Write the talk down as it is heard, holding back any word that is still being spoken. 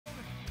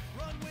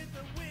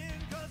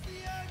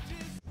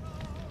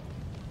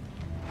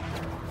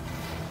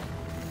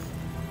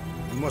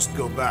We must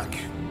go back.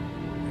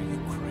 Are you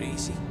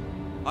crazy?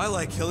 I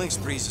like killing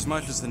sprees as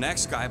much as the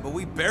next guy, but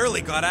we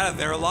barely got out of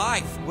there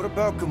alive. What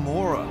about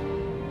Gamora?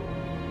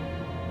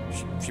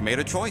 She made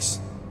a choice.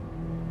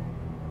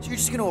 So you're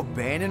just gonna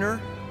abandon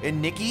her?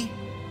 And Nikki?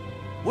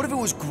 What if it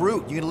was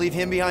Groot? You gonna leave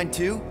him behind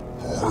too?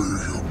 I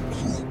am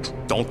Groot.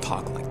 Don't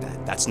talk like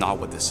that. That's not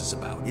what this is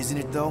about. Isn't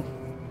it though?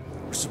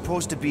 We're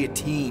supposed to be a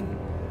team.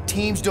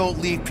 Teams don't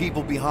leave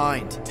people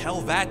behind.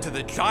 Tell that to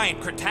the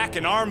giant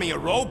Kratakan army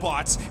of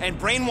robots and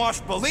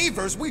brainwashed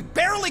believers we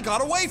barely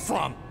got away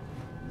from!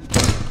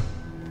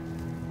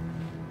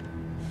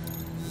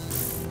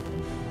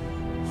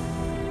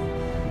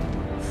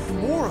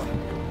 Gamora!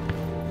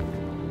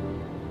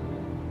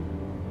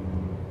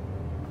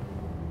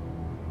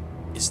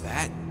 Is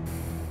that?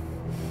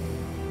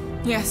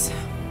 Yes.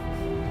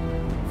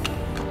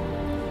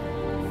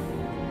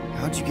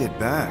 How'd you get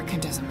back?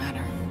 It doesn't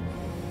matter.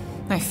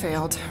 I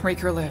failed.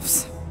 Raker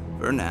lives.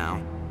 For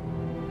now.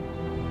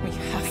 We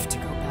have to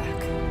go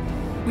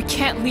back. We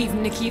can't leave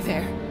Nikki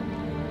there.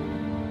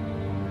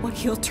 What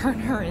he'll turn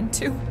her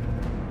into.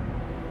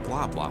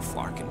 Blah blah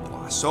flarkin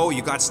blah. So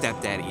you got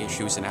stepdaddy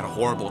issues and had a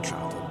horrible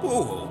childhood.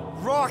 Woo-hoo.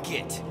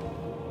 Rocket!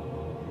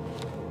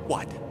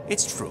 What?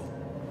 It's true.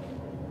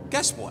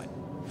 Guess what?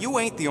 You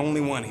ain't the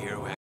only one here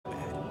who had it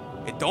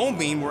bad. It don't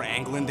mean we're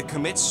angling to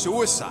commit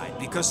suicide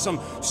because some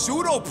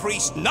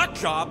pseudo-priest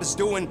nutjob is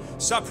doing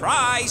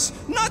surprise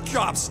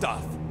nutjob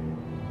stuff.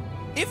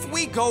 If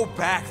we go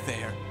back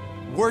there,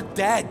 we're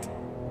dead.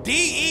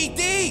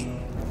 D-E-D!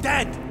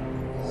 Dead!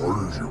 I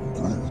am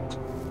Groot.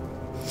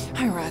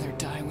 I'd rather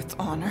die with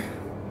honor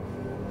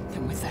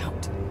than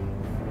without.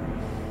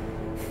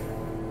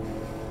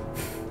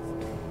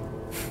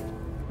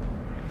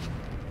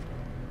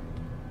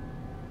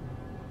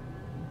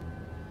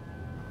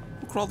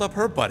 Who crawled up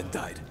her butt and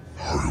died?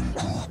 I am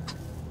Groot.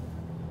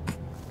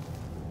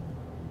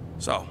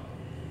 So,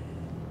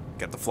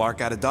 get the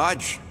Flark out of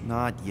Dodge?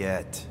 Not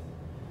yet.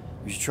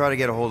 We should try to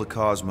get a hold of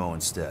Cosmo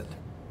instead.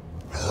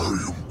 I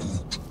am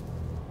Groot.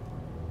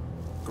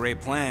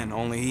 Great plan,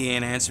 only he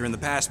ain't answering the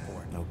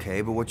passport.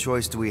 Okay, but what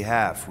choice do we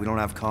have? We don't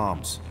have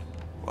comms.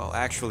 Well,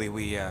 actually,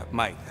 we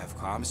might have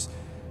comms.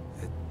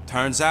 It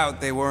turns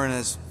out they weren't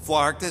as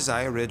flarked as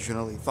I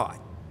originally thought.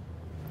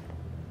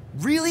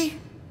 Really?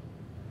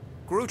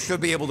 Groot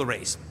should be able to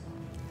raise them.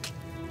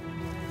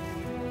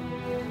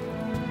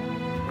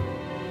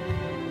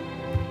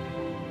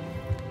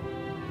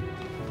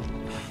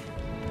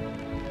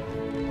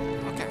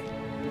 Okay.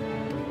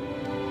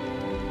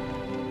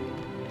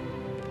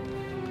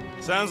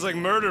 Sounds like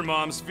Murder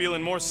Mom's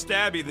feeling more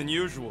stabby than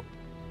usual.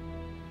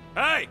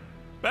 Hey!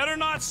 Better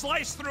not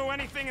slice through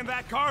anything in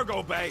that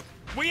cargo bay.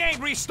 We ain't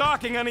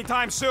restocking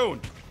anytime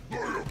soon.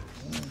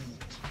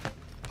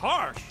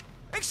 Harsh?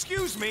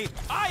 Excuse me,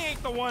 I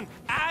ain't the one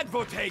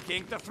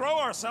advocating to throw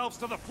ourselves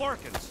to the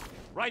Flurkins.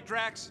 Right,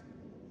 Drax?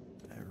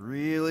 I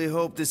really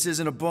hope this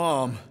isn't a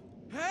bomb.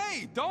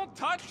 Hey, don't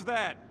touch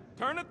that!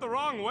 Turn it the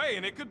wrong way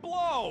and it could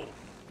blow!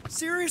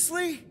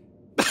 Seriously?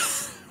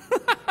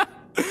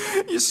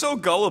 You're so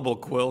gullible,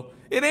 Quill.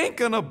 It ain't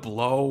gonna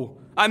blow.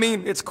 I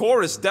mean, its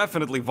core is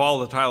definitely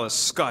volatile as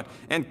scut,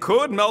 and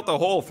could melt a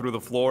hole through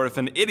the floor if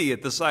an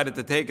idiot decided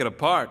to take it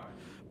apart.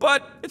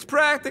 But it's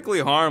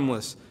practically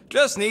harmless.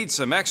 Just needs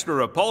some extra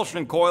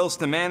repulsion coils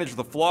to manage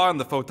the flaw in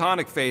the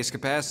photonic phase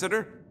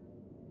capacitor.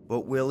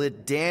 But will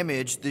it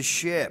damage the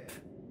ship?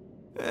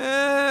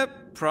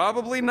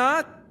 Probably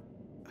not.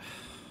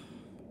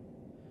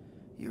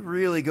 You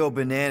really go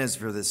bananas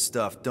for this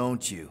stuff,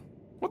 don't you?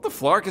 What the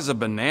flark is a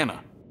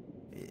banana?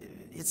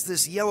 It's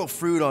this yellow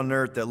fruit on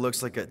Earth that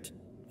looks like a...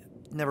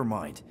 Never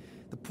mind.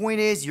 The point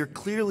is, you're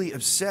clearly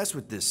obsessed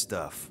with this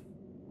stuff.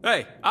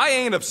 Hey, I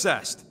ain't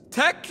obsessed.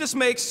 Tech just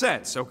makes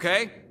sense,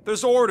 okay?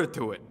 There's order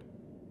to it.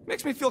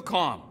 Makes me feel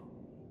calm.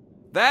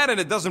 That and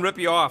it doesn't rip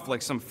you off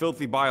like some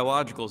filthy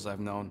biologicals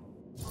I've known.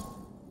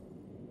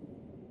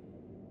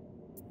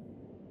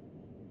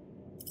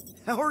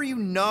 How are you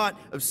not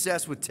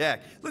obsessed with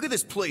tech? Look at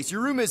this place.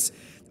 Your room is...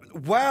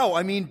 Wow,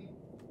 I mean...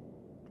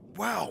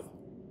 Wow.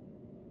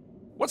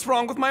 What's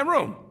wrong with my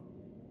room?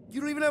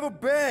 You don't even have a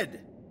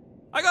bed.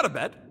 I got a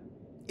bed.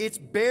 It's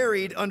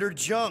buried under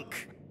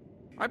junk.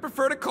 I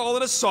prefer to call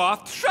it a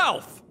soft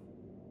shelf.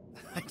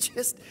 I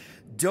just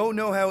don't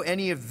know how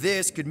any of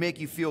this could make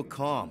you feel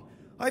calm.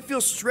 I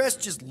feel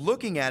stressed just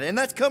looking at it, and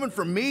that's coming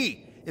from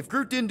me. If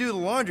Groot didn't do the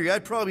laundry,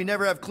 I'd probably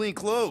never have clean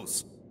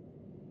clothes.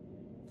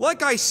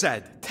 Like I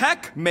said,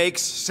 tech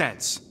makes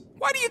sense.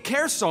 Why do you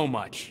care so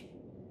much?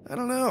 I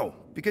don't know,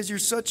 because you're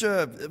such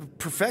a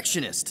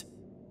perfectionist.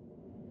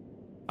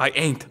 I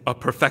ain't a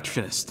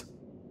perfectionist.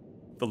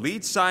 The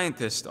lead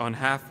scientist on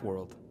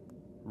Half-World,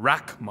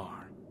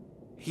 Rakmar,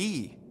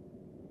 he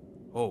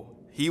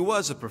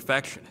was a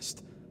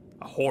perfectionist.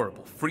 A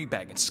horrible,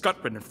 free-bagging,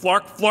 scut-ridden,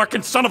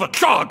 flarkin' son of a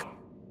chog!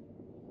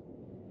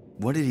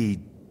 What did he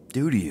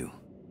do to you?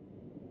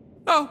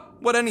 Oh,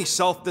 what any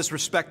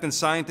self-disrespecting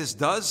scientist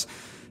does.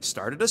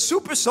 Started a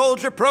super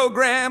soldier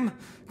program.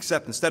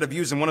 Except instead of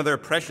using one of their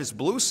precious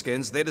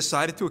blueskins, they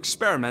decided to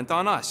experiment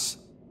on us.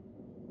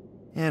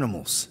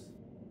 Animals.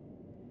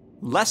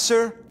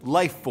 lesser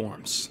life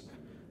forms.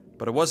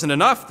 But it wasn't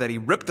enough that he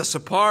ripped us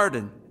apart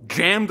and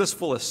jammed us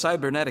full of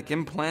cybernetic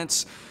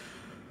implants.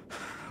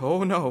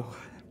 Oh no.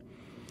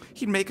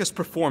 He'd make us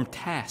perform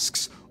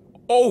tasks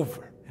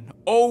over and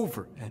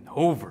over and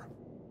over.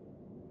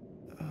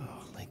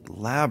 Oh, like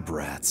lab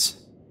rats.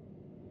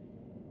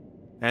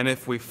 And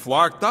if we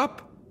flarked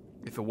up,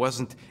 if it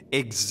wasn't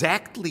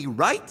exactly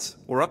right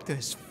or up to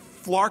his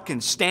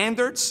flarkin'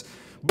 standards,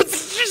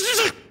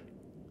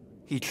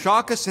 he'd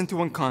shock us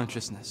into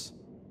unconsciousness.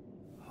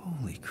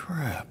 Holy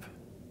crap.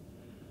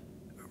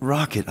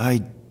 Rocket,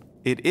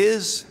 It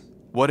is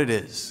what it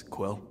is,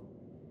 Quill.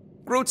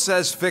 Groot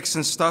says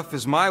fixing stuff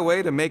is my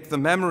way to make the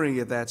memory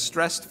of that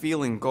stressed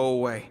feeling go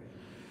away.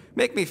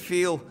 Make me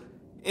feel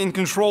in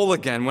control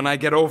again when I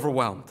get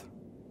overwhelmed.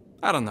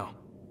 I don't know.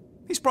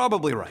 He's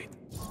probably right.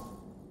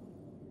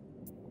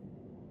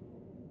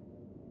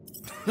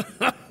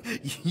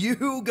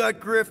 You got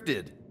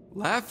grifted.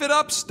 Laugh it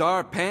up,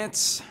 Star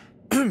Pants.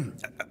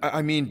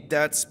 I mean,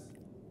 that's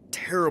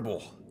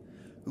terrible.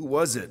 Who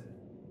was it?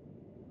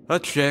 A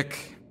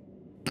chick.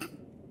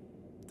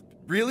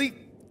 Really?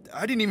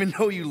 I didn't even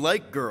know you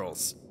liked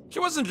girls. She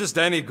wasn't just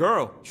any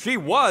girl. She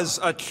was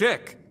a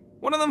chick.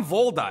 One of them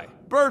Voldi,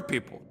 bird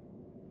people.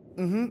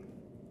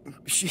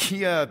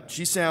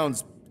 She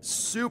sounds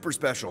super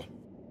special.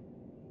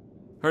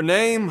 Her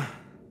name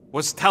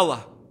was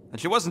Tella,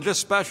 and she wasn't just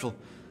special.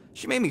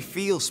 She made me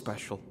feel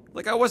special,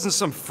 like I wasn't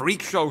some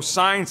freak show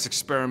science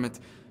experiment.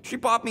 She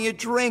bought me a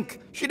drink.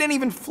 She didn't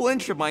even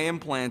flinch at my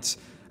implants.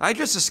 I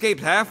just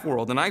escaped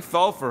Half-World, and I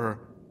fell for her.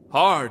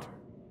 Hard.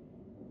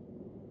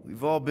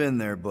 We've all been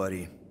there,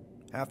 buddy.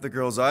 Half the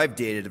girls I've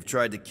dated have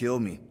tried to kill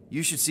me.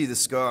 You should see the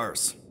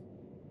scars.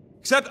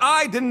 Except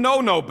I didn't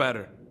know no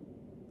better.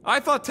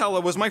 I thought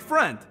Tella was my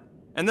friend.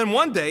 And then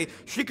one day,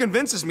 she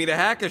convinces me to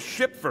hack a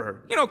ship for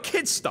her. You know,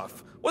 kid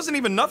stuff. Wasn't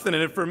even nothing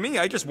in it for me,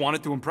 I just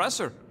wanted to impress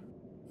her.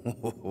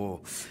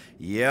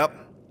 Yep,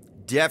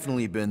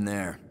 definitely been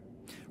there.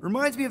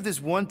 Reminds me of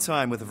this one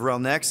time with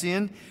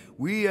Vrelnexian.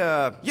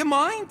 You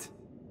mind?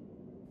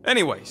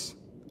 Anyways,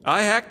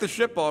 I hacked the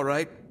ship all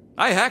right.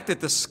 I hacked it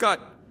to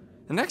Scut.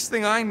 The next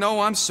thing I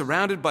know, I'm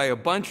surrounded by a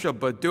bunch of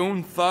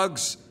Badoon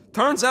thugs.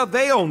 Turns out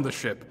they owned the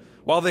ship.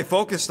 While they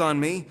focused on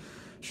me,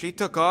 she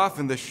took off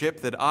in the ship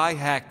that I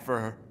hacked for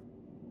her.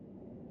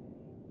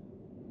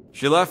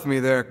 She left me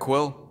there,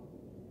 Quill.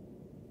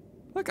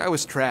 Like I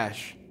was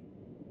trash.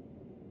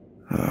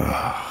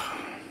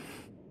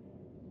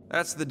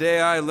 That's the day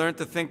I learned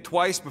to think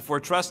twice before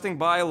trusting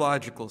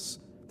biologicals.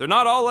 They're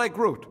not all like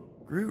Groot.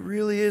 Groot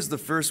really is the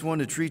first one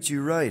to treat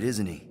you right,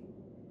 isn't he?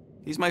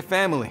 He's my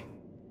family.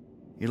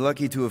 You're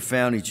lucky to have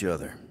found each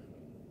other.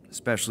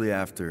 Especially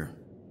after...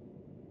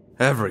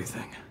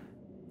 everything.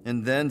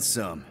 And then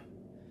some.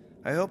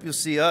 I hope you'll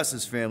see us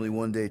as family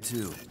one day,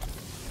 too.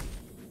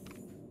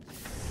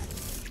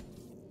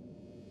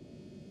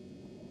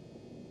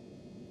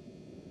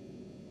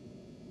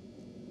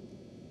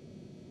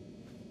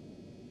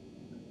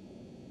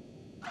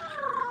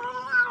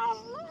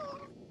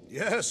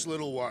 Yes,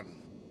 little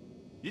one.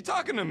 You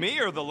talking to me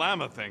or the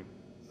llama thing?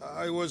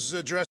 I was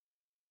addressing...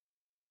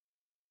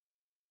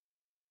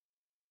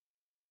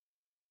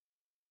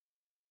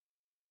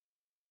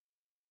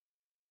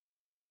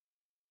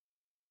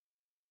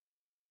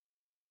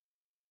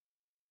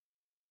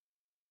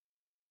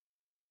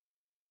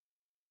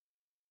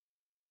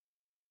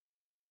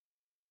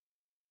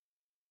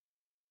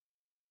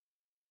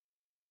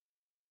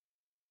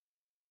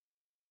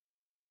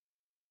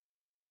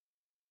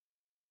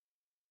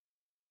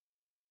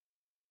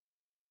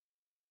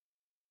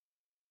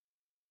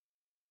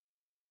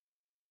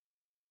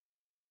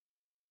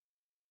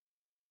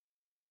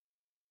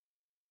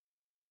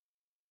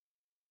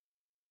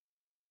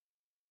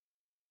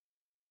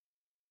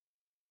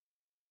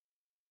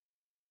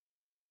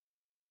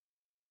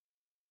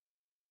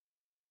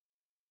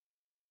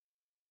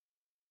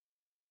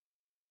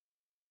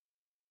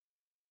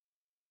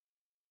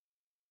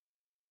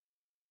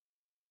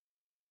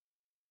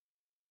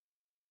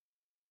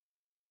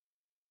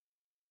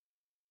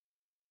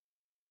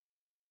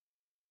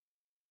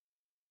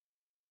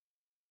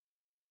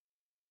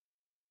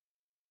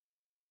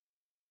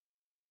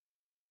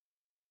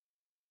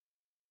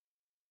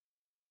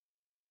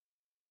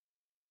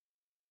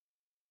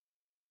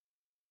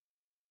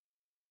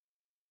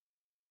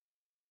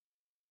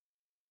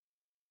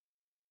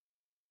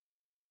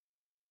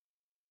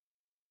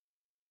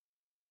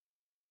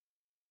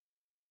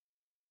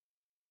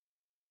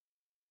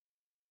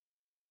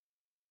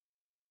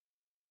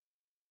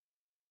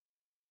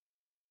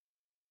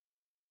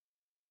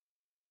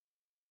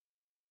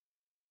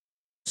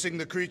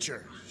 the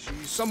creature. She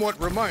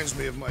somewhat reminds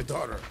me of my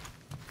daughter.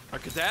 Are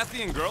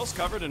Cadathian girls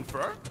covered in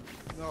fur?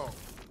 No,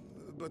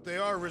 but they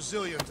are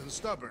resilient and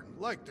stubborn,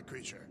 like the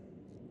creature.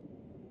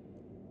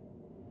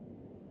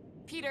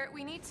 Peter,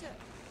 we need to...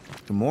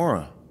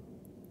 Gamora.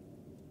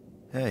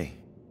 Hey.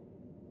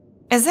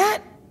 Is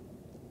that...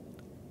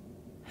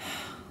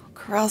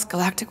 Corell's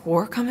Galactic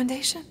War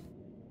Commendation?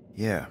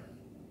 Yeah.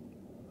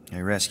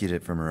 I rescued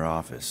it from her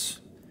office.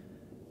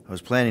 I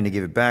was planning to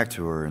give it back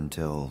to her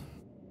until...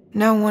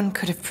 No one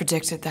could have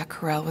predicted that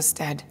Corell was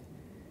dead.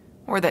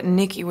 Or that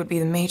Nikki would be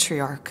the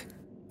matriarch.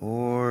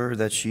 Or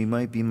that she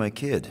might be my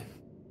kid.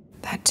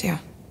 That too.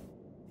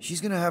 She's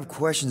gonna have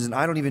questions and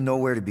I don't even know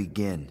where to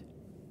begin.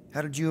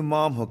 How did you and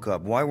Mom hook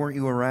up? Why weren't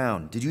you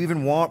around? Did you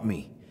even want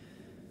me?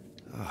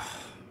 Ugh,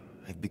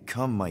 I've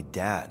become my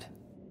dad.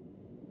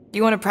 Do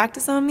you want to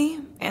practice on me,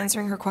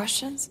 answering her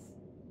questions?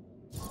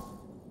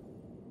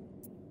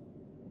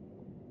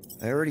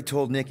 I already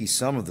told Nikki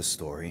some of the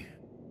story.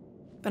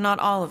 But not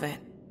all of it.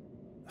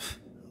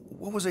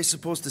 What was I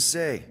supposed to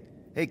say?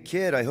 Hey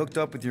kid, I hooked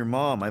up with your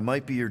mom. I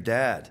might be your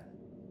dad.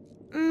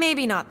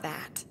 Maybe not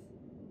that.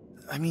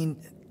 I mean,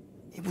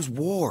 it was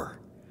war.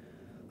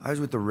 I was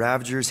with the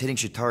Ravagers hitting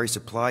Shatari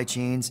supply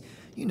chains.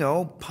 You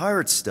know,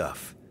 pirate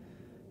stuff.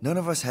 None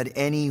of us had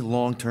any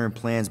long-term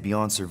plans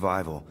beyond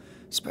survival,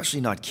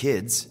 especially not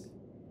kids.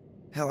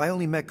 Hell, I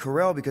only met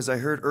Corell because I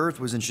heard Earth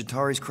was in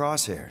Shatari's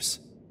crosshairs.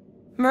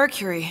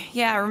 Mercury,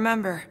 yeah, I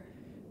remember.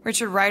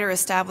 Richard Ryder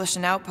established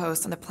an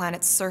outpost on the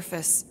planet's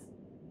surface.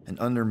 An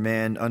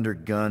undermanned,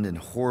 undergunned, and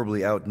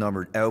horribly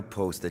outnumbered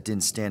outpost that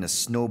didn't stand a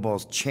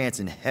snowball's chance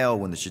in hell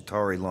when the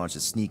Shatari launched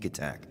a sneak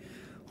attack.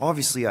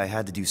 Obviously, I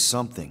had to do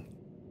something.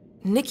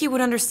 Nikki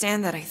would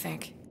understand that, I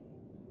think.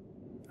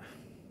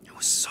 It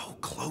was so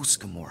close,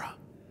 Gamora.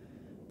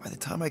 By the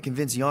time I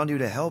convinced Yondu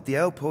to help, the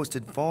outpost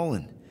had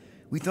fallen.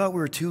 We thought we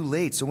were too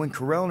late, so when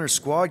Corell and her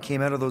squad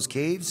came out of those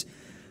caves,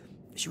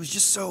 she was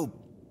just so...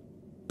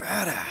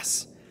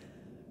 badass.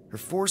 Her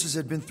forces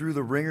had been through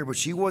the ringer, but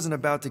she wasn't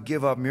about to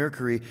give up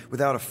Mercury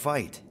without a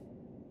fight.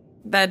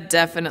 That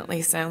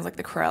definitely sounds like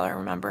the Corell I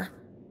remember.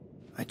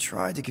 I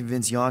tried to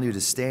convince Yondu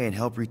to stay and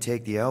help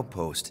retake the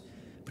outpost,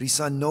 but he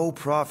saw no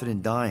profit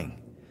in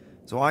dying,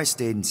 so I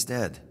stayed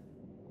instead.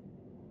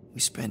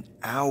 We spent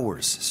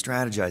hours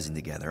strategizing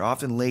together,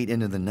 often late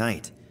into the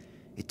night.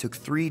 It took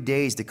 3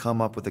 days to come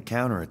up with a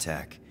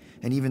counterattack,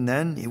 and even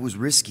then, it was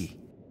risky.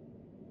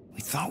 We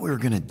thought we were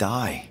gonna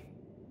die.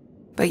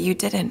 But you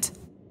didn't.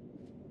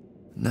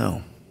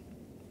 No,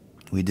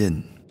 we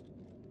didn't.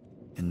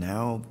 And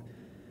now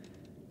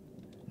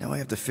I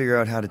have to figure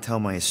out how to tell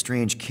my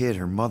estranged kid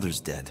her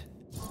mother's dead.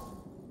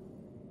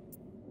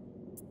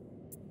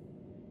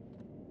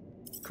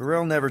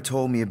 Corell never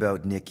told me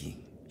about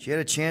Nikki. She had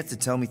a chance to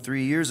tell me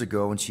 3 years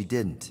ago and she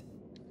didn't.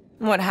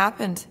 What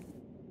happened?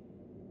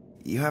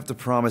 You have to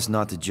promise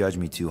not to judge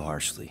me too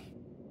harshly.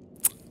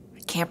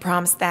 I can't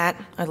promise that.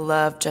 I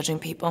love judging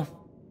people.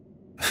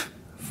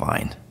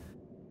 Fine.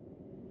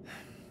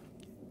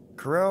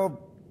 Corell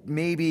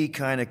maybe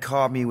kinda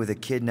caught me with a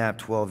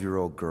kidnapped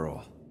 12-year-old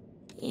girl.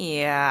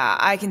 Yeah,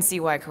 I can see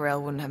why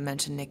Corell wouldn't have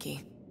mentioned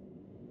Nikki.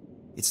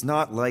 It's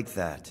not like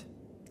that.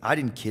 I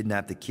didn't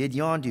kidnap the kid,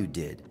 Yondu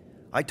did.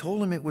 I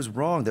told him it was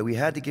wrong, that we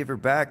had to give her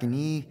back, and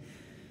he...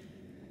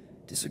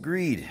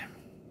 disagreed.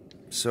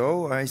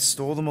 So, I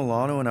stole the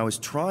Milano and I was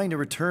trying to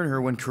return her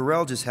when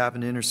Corell just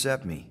happened to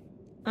intercept me.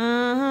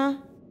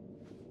 Mm-hmm.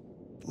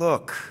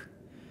 Look,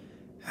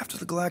 after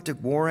the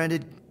Galactic War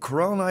ended,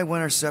 Corell and I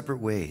went our separate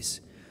ways.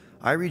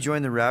 I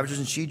rejoined the Ravagers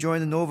and she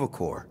joined the Nova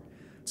Corps.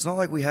 It's not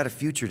like we had a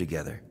future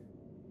together.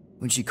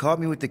 When she caught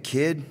me with the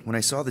kid, when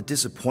I saw the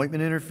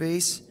disappointment in her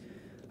face,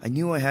 I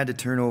knew I had to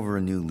turn over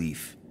a new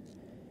leaf.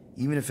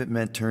 Even if it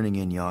meant turning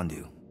in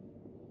Yondu.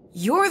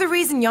 You're the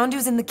reason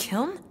Yondu's in the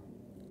kiln?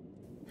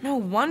 No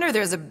wonder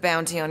there's a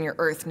bounty on your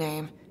Earth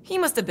name. He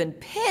must have been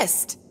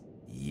pissed.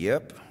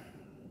 Yep.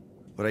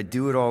 But I'd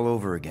do it all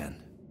over again.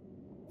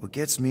 What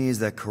gets me is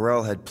that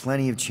Corell had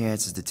plenty of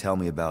chances to tell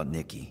me about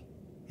Nikki,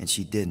 and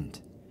she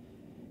didn't.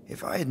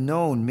 If I had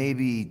known,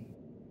 maybe...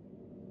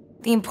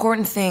 The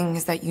important thing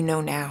is that you know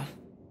now.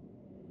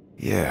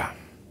 Yeah.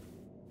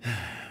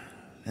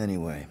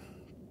 Anyway,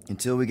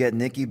 until we get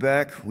Nikki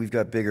back, we've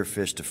got bigger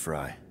fish to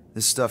fry.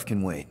 This stuff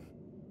can wait.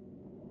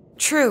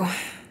 True.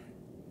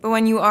 But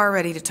when you are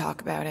ready to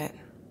talk about it,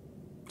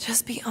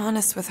 just be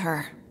honest with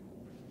her.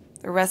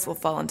 The rest will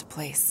fall into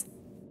place.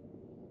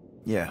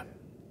 Yeah.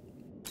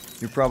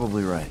 You're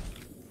probably right.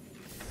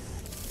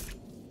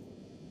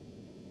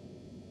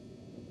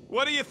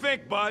 What do you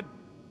think, bud?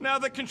 Now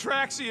that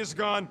Contraxi is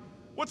gone,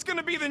 what's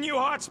gonna be the new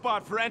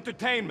hotspot for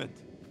entertainment?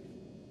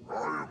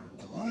 I am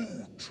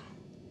Groot.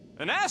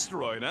 An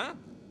asteroid, huh?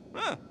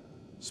 Huh.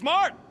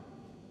 Smart!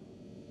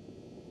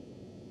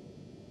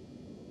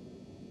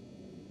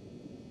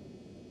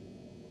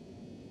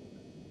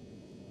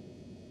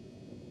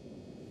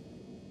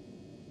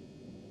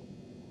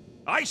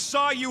 I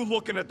saw you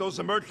looking at those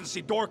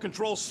emergency door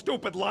controls,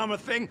 stupid llama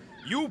thing.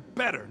 You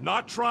better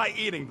not try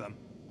eating them.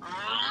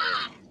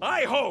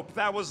 I hope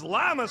that was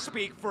llama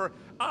speak for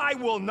I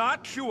will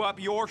not chew up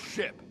your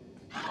ship.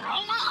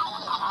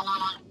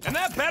 And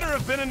that better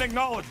have been an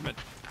acknowledgement.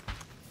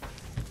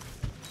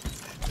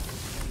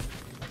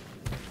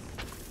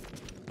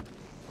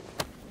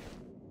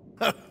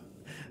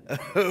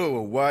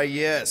 Oh, why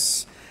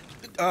yes.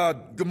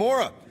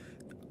 Gamora,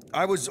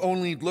 I was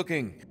only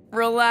looking...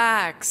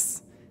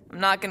 Relax. I'm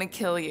not gonna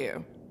kill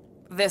you.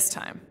 This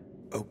time.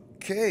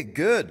 Okay,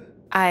 good.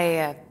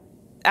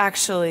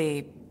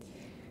 Actually...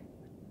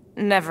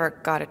 never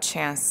got a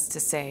chance to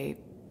say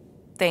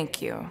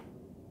thank you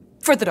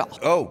for the doll.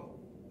 Oh,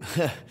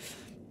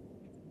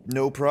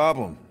 no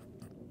problem.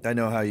 I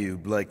know how you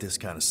like this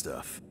kind of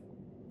stuff.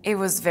 It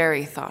was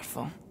very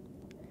thoughtful.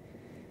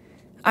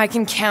 I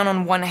can count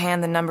on one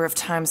hand the number of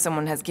times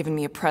someone has given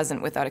me a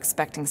present without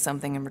expecting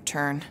something in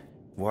return.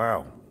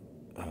 Wow.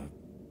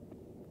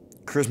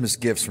 Christmas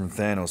gifts from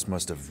Thanos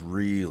must have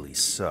really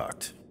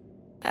sucked.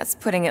 That's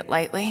putting it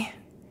lightly.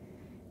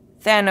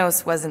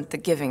 Thanos wasn't the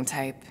giving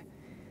type.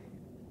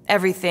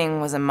 Everything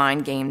was a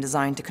mind game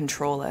designed to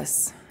control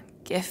us,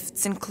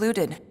 gifts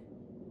included.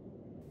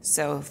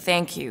 So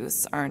thank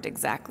yous aren't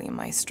exactly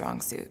my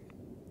strong suit.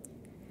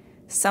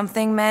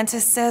 Something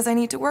Mantis says I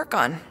need to work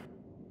on.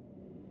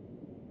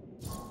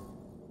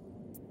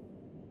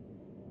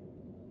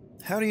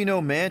 How do you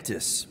know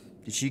Mantis?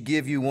 Did she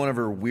give you one of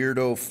her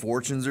weirdo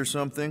fortunes or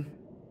something?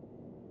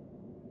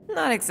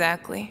 Not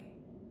exactly.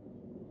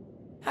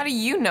 How do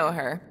you know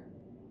her?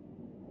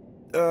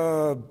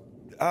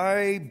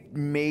 I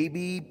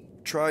maybe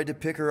tried to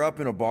pick her up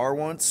in a bar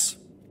once.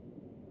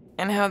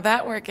 And how'd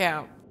that work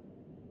out?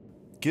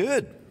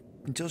 Good.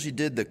 Until she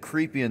did the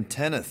creepy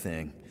antenna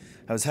thing.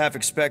 I was half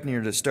expecting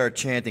her to start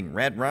chanting,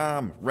 "Red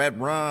rum, red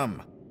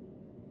rum."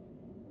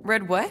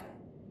 Red what?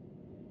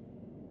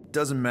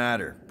 Doesn't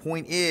matter.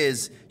 Point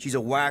is, she's a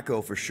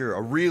wacko for sure.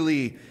 A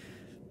really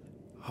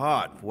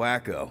hot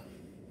wacko.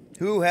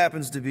 Who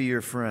happens to be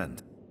your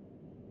friend?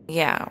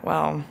 Yeah,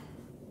 well,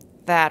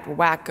 that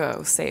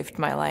wacko saved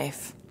my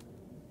life.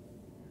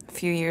 A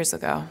few years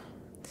ago.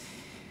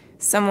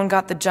 Someone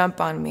got the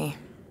jump on me.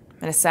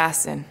 An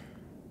assassin.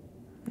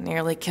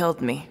 Nearly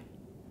killed me.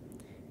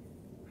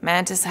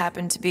 Mantis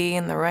happened to be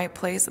in the right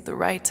place at the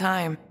right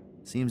time.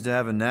 Seems to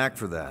have a knack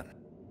for that.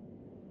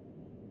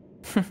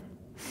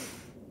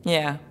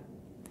 Yeah.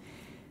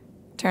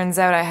 Turns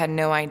out I had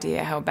no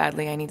idea how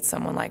badly I need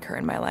someone like her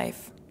in my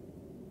life.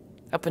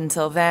 Up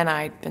until then,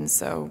 I'd been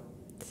so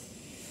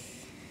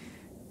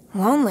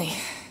lonely.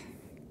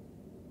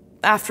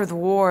 After the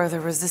war, the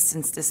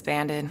resistance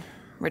disbanded.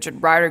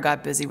 Richard Ryder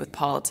got busy with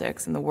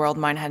politics, and the world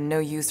mine had no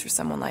use for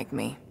someone like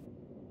me.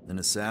 An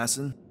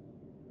assassin?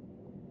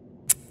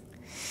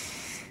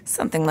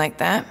 Something like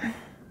that.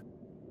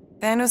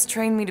 Thanos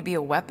trained me to be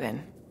a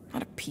weapon,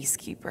 not a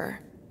peacekeeper.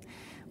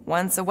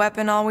 Once a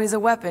weapon, always a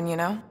weapon, you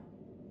know?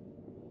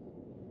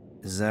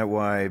 Is that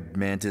why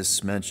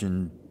Mantis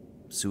mentioned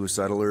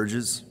suicidal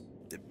urges?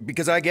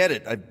 Because I get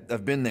it.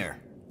 I've been there.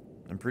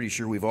 I'm pretty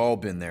sure we've all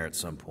been there at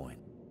some point.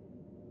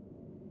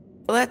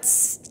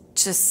 Let's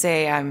just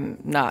say I'm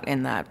not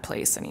in that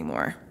place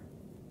anymore.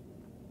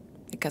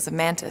 Because of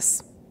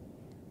Mantis.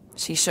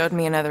 She showed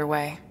me another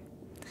way.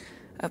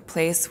 A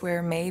place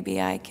where maybe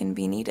I can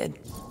be needed.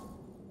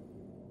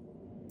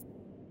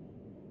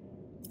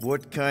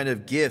 What kind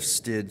of gifts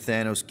did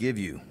Thanos give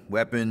you?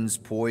 Weapons,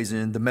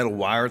 poison, the metal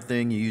wire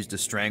thing you used to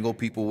strangle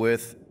people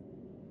with?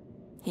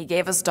 He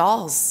gave us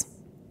dolls.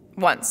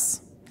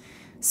 Once.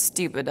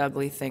 Stupid,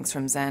 ugly things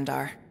from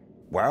Xandar.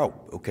 Wow,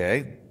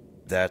 okay.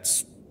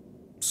 That's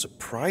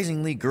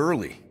surprisingly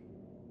girly.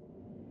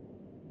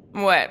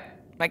 What?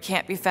 I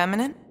can't be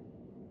feminine?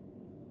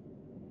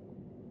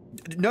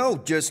 No,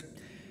 just...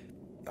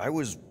 I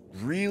was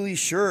really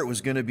sure it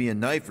was gonna be a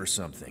knife or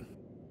something.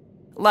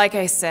 Like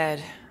I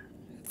said,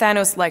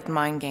 Thanos liked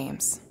mind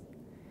games.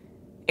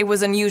 It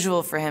was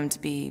unusual for him to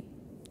be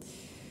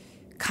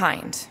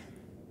kind.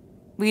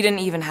 We didn't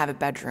even have a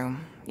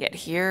bedroom, yet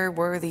here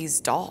were these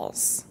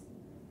dolls.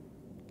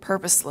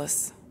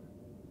 Purposeless.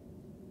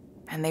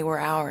 And they were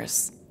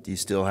ours. Do you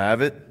still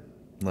have it?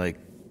 Like,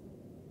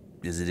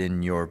 is it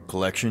in your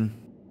collection?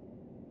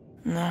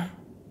 No.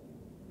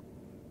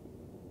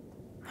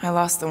 I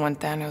lost the one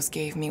Thanos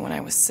gave me when I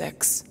was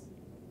 6.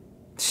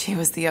 She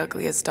was the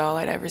ugliest doll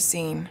I'd ever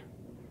seen.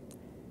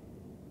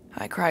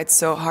 I cried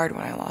so hard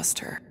when I lost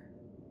her.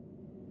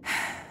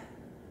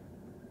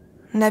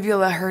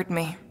 Nebula hurt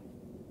me.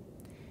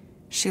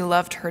 She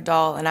loved her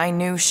doll, and I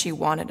knew she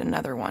wanted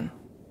another one.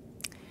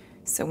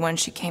 So when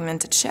she came in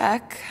to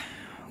check,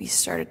 we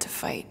started to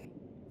fight.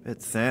 Bet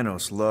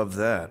Thanos loved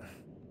that.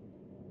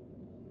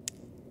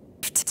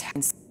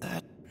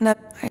 No,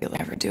 I'll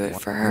never do it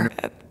for her.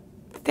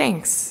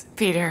 Thanks,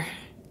 Peter.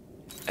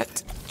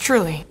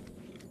 Truly.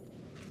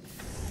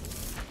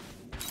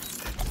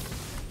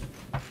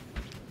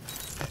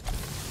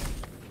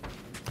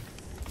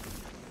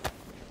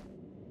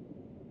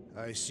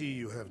 I see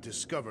you have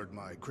discovered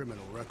my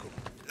criminal record.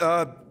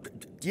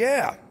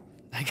 Yeah.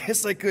 I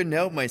guess I couldn't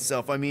help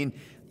myself. I mean,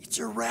 it's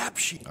a rap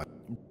sheet.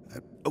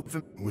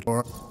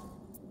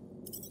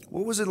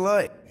 What was it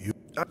like?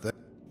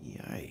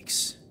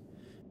 Yikes.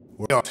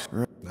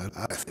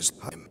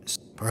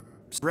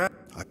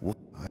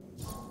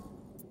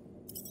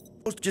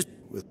 Just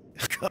with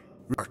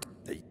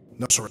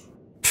no sorry.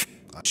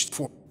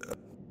 For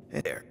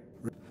there.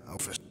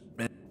 office.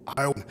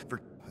 I own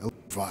for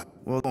five.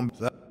 Well,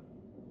 That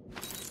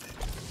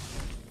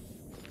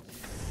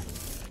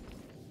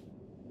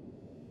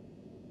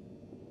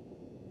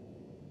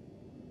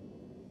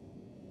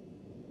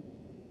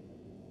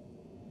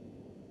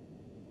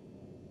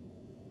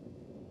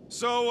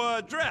So,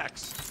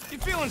 Drax, you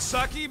feeling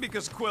sucky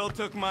because Quill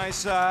took my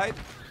side?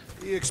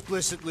 He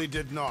explicitly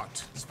did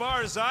not. As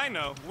far as I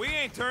know, we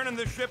ain't turning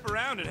the ship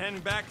around and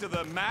heading back to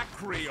the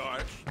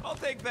matriarch. I'll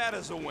take that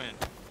as a win.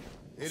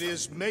 It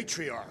is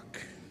matriarch.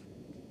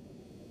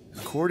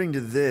 According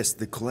to this,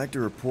 the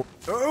collector report.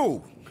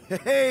 Oh!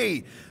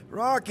 Hey!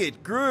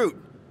 Rocket,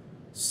 Groot!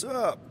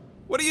 Sup?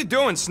 What are you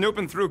doing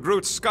snooping through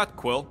Groot's scut,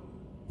 Quill?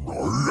 I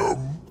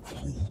am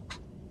Groot.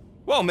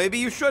 Well, maybe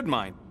you should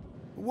mind.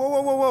 Whoa,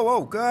 whoa, whoa, whoa,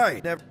 whoa, guy!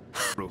 Never.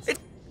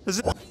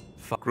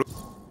 Fuck Groot.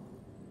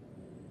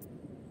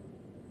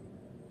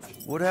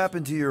 What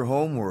happened to your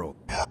homeworld?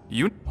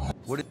 You?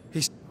 What?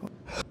 He's...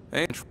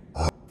 Ain't...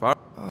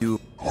 Fuck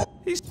you.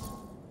 He's...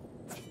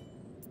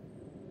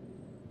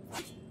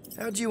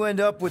 How'd you end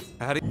up with?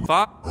 How do you...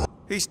 Fuck?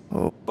 He's...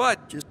 Oh,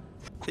 But... just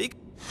He...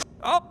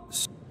 Oh!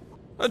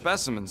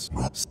 Specimens.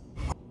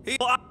 He...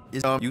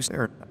 is you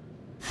there?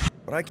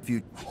 But I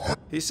confused.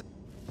 He's...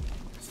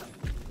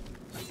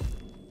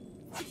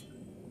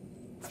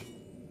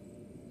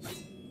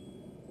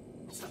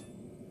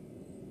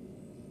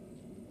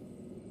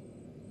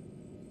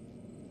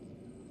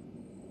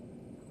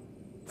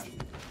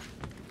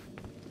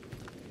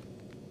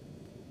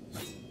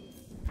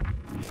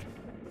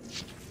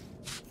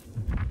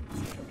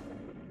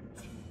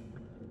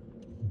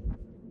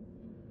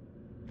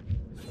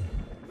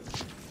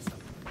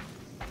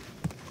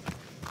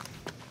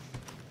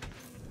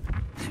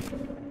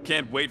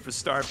 Can't wait for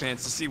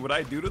Starpants to see what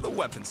I do to the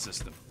weapon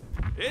system.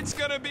 It's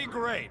gonna be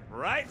great,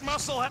 right,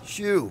 Musclehead?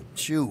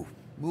 Shoo,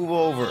 move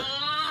over.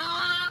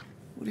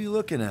 What are you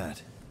looking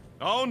at?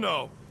 Oh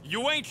no,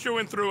 you ain't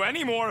chewing through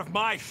any more of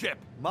my ship.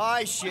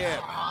 My ship.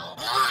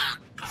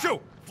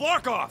 Shoo,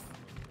 flark off.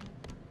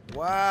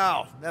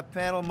 Wow, that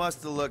panel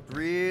must have looked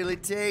really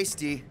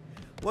tasty.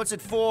 What's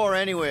it for,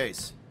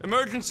 anyways?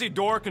 Emergency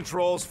door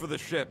controls for the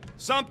ship.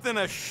 Something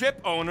a ship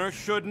owner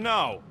should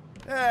know.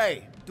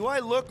 Hey, do I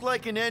look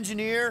like an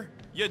engineer?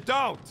 You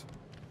don't.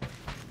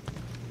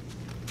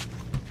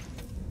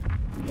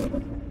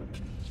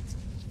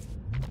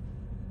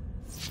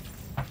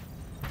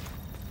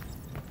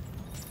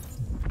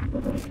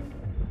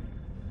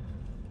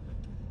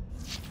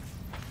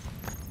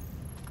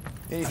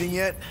 Anything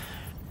yet?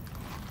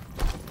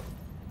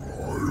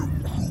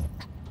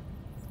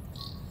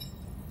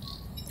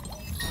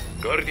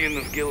 Guardian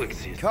of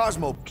Galaxies.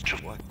 Cosmo.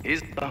 What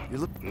is the You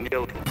look-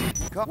 middle?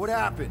 What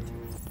happened?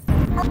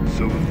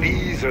 So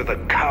these are the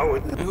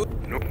cowards.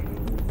 No,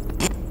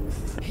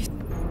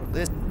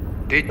 This.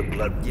 did the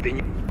blood thing?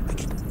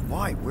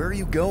 Why? Where are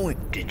you going?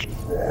 Did you?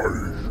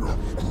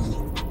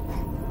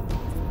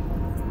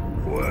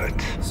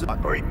 What? So-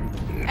 Are you?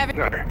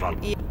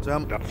 So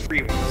I'm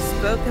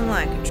Spoken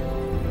like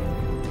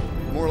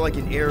a more like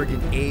an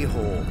arrogant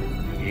a-hole.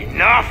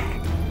 Enough!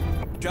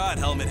 God,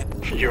 helmet.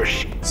 You're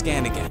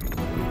Scan again.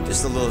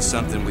 Just a little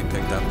something we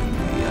picked up in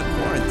the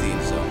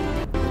quarantine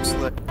zone. Looks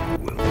like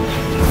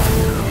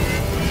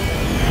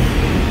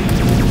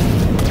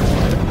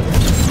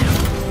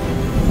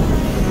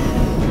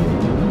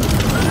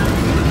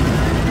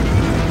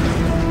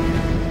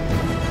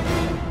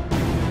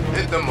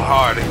Hit them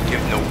hard and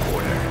give no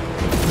quarter.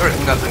 There's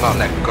nothing on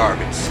that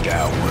garbage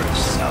scow worth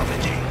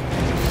salvaging.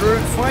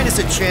 Groot, find us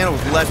a channel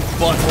with less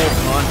butthole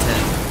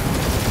content.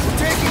 We're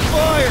taking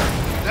fire!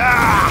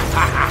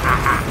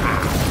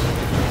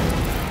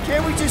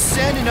 Can't we just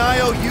send an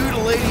IOU to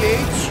Lady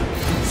H?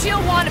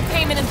 She'll want a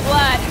payment in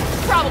blood.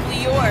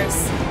 Probably yours.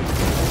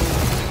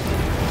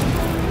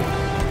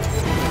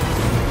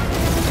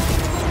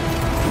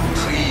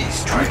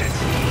 Please try to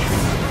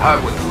leave. I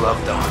would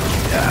love to hunt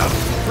you down.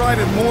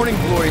 Private Morning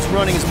Glory's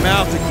running his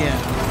mouth again.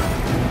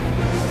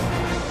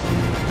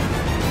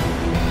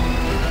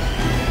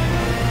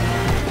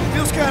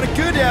 Feels kind of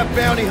good to have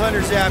bounty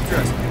hunters after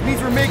us.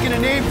 Means we're making a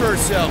name for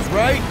ourselves,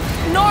 right?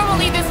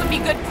 Normally this would be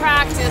good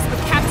practice, but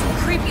Captain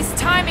Creepy's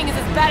timing is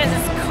as bad as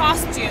his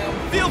costume.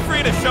 Feel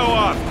free to show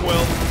off,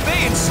 Quill.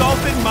 They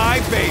insulted my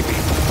baby.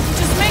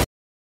 Just make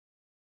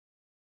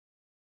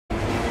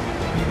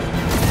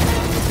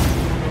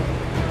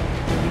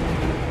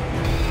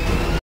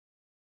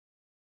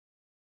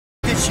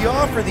What did she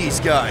offer these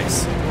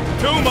guys?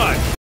 Too much.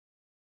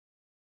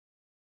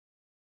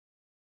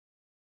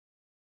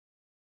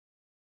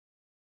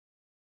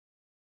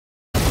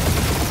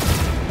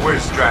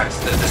 Where's Drax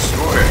the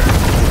Destroyer?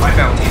 My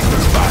bounties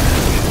were spotted.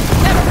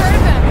 never heard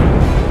of him.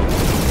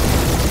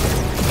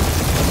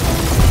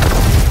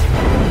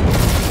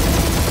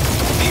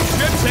 These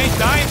ships ain't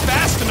dying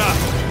fast enough.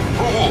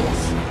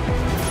 Fools!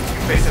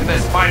 You face the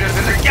best fighters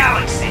in the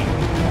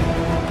galaxy!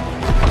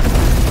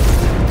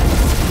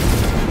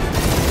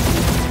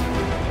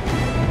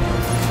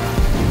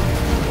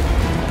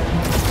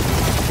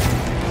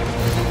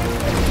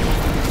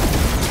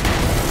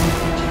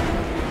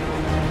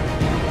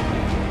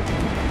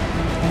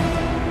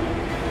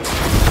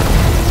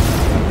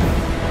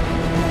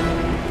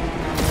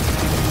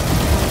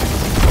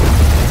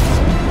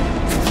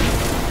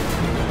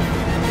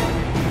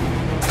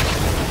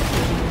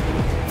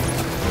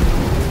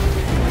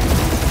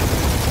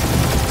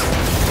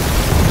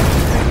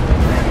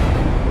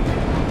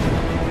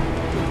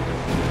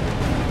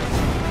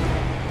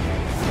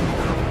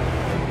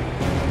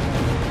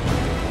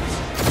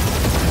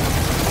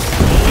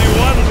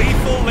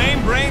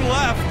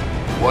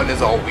 one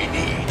is all we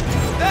need.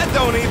 That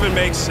don't even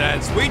make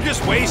sense. We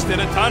just wasted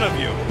a ton of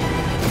you.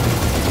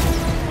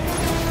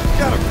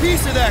 Got a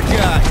piece of that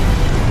guy!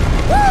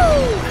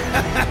 Woo!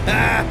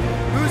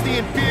 Who's the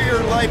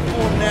inferior life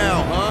form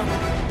now, huh?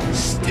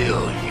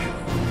 Still you.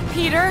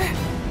 Peter,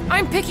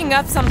 I'm picking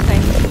up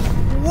something.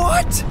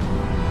 What?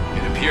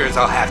 It appears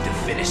I'll have to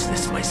finish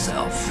this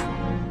myself.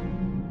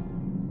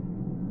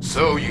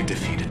 So you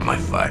defeated my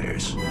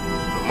fighters,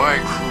 but my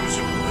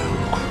cruiser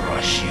will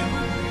crush you.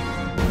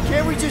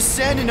 Can't we just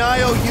send an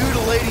IOU to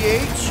Lady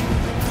H?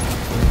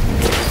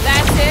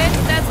 That's it?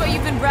 That's what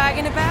you've been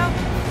bragging about?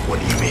 What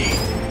do you mean?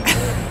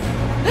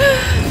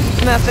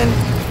 Nothing.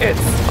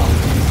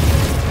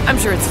 I'm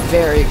sure it's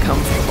very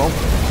comfortable.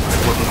 I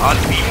will not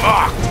be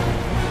mocked.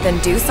 Then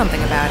do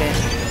something about it.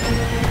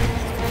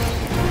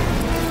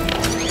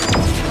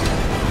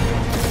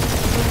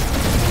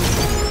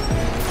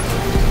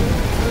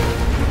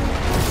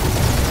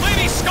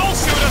 Lady Skull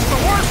Shoot us the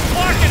worst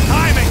fucking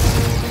timing!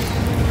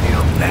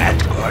 Feel that,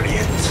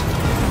 Guardians?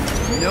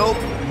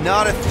 Nope,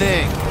 not a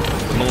thing.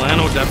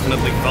 Milano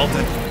definitely felt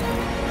it.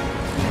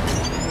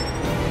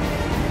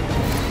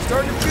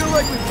 Starting to feel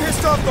like we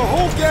pissed off the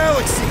whole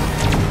galaxy.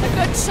 A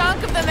good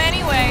chunk of them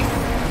anyway.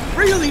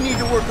 Really need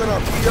to work on our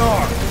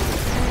PR.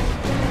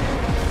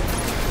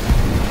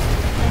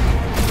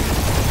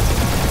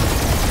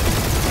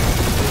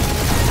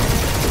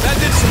 That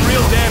did some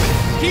real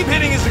damage. Keep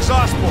hitting his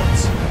exhaust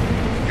ports.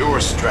 Your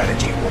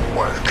strategy will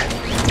work.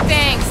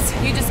 Thanks.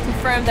 You just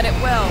confirmed that it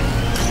will.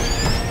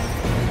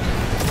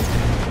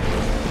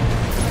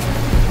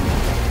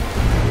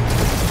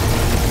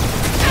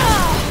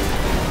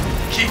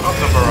 Keep up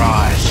the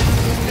barrage.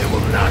 They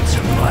will not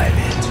survive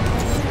it.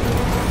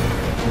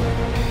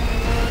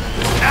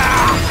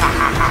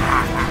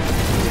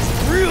 It's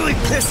really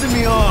pissing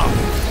me off.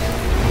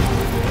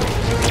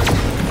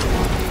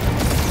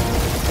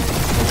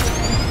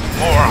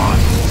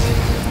 Morons!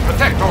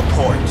 Protect our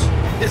ports.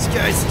 This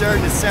guy's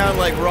starting to sound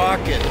like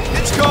Rocket.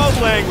 It's called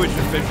language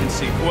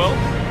efficiency, Quill.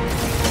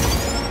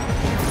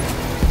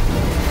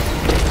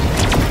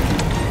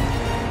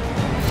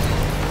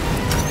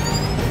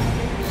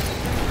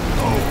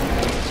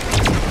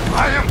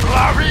 I am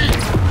Clary,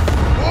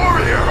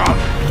 warrior of...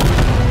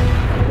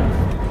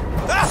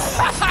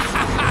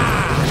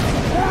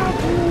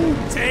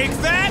 Take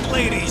that,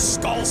 Lady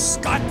Skull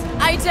Scut!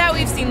 I doubt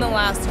we've seen the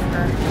last of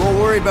her. We'll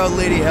worry about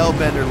Lady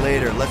Hellbender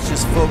later. Let's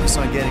just focus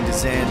on getting to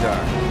Xandar.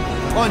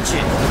 Punch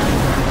it!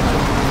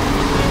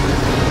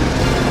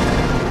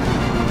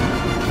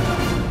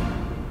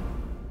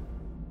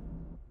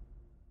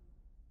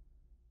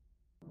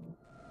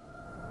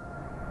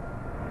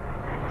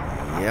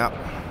 Yep.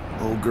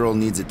 Old girl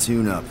needs a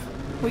tune-up.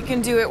 We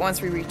can do it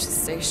once we reach the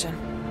station.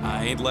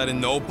 I ain't letting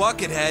no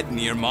buckethead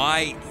near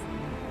my...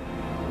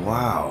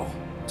 Wow.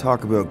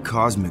 Talk about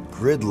cosmic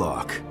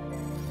gridlock.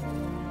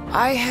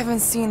 I haven't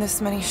seen this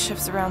many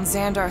ships around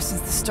Xandar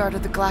since the start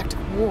of the Galactic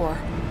War.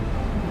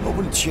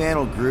 Open a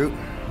channel, Groot.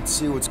 Let's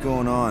see what's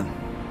going on.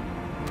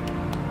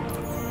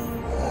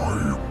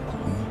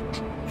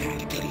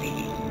 Have to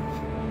leave.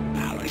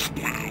 Power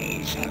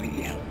supplies are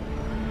low.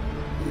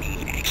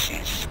 Need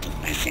access to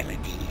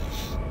facilities.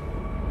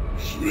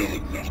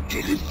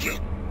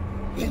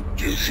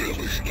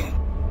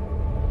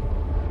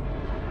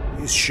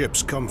 These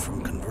ships come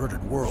from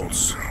converted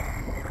worlds.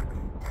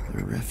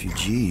 They're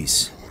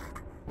refugees.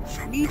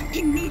 Need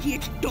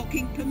immediate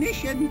docking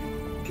permission.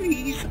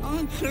 Please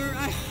answer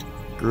us.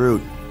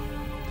 Groot,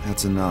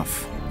 that's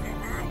enough.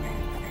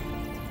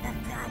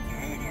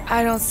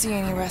 I don't see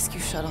any rescue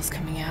shuttles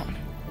coming out.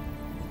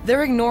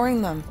 They're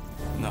ignoring them.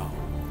 No.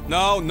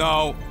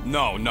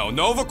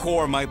 Nova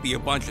Corps might be a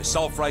bunch of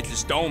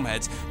self-righteous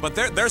domeheads, but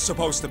they're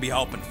supposed to be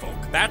helping folk.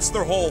 That's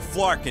their whole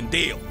flarkin'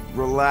 deal.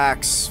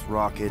 Relax,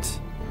 Rocket.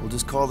 We'll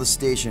just call the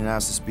station and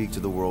ask to speak to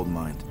the World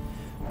Mind.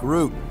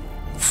 Groot.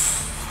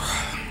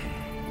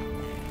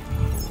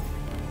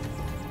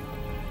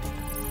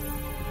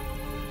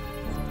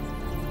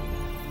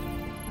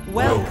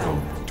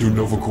 Welcome to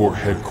Nova Corps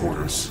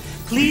headquarters.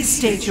 Please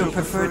state your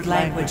preferred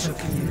language of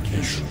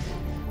communication.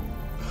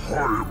 I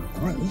am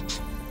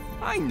Groot.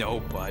 I know,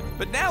 bud,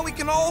 but now we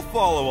can all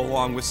follow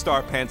along with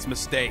Starpant's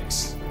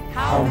mistakes.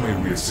 How may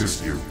we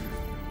assist you?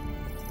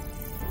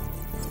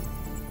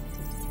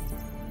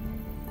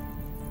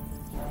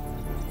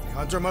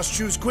 Hunter must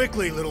choose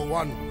quickly, little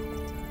one.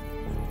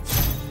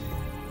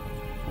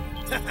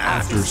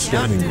 After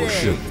scanning your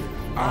ship,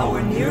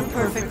 Our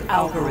near-perfect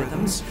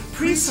algorithms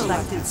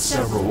pre-selected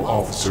several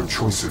officer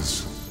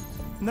choices.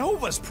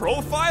 Nova's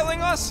profiling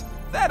us?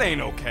 That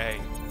ain't okay.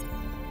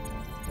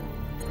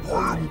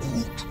 I am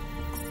Groot.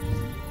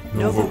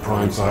 Nova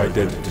Prime's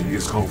identity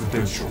is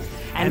confidential.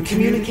 and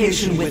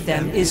communication with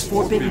them is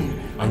forbidden.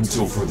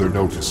 Until further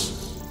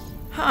notice.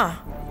 Huh.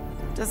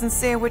 Doesn't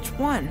say which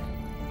one.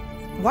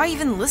 Why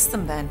even list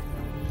them then?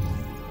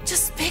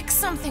 Just pick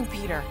something,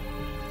 Peter.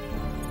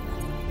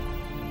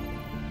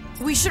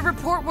 We should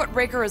report what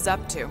Raker is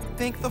up to.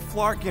 Think the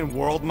Flarkin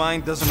World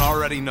Mind doesn't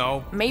already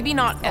know? Maybe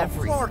not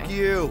everything. Fuck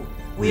you!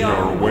 We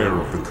are aware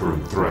of the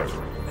current threat.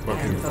 but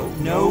can Devote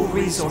no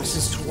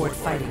resources toward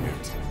fighting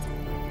it.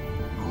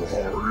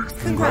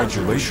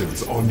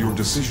 Congratulations on your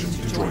decision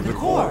to join the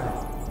Corps.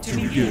 To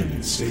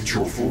begin, state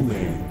your full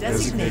name,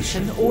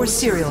 Designation or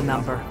serial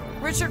number.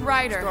 Richard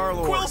Ryder.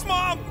 Quill's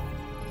mom!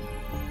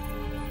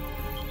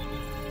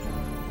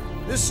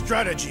 This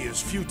strategy is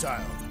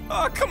futile.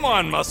 Oh, come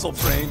on, muscle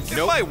brain.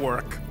 It might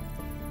work.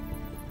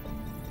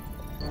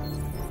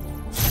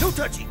 No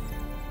touchy.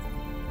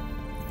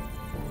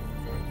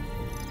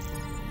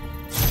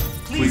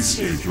 Please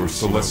state your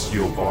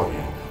celestial body.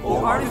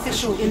 Or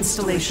artificial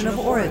installation of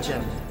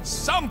origin.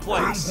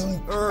 Someplace.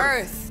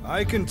 Earth.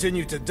 I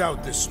continue to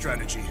doubt this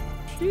strategy.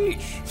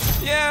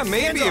 Sheesh. Yeah,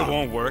 maybe it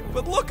won't work,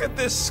 but look at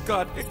this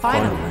Scott.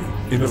 Finally,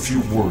 in a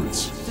few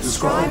words,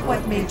 Describe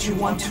what made you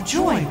want to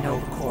join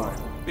Nova Corps.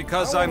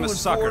 Because I'm a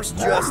sucker.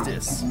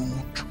 Justice.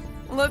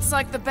 Looks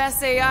like the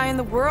best AI in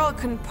the world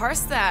couldn't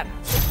parse that.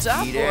 Good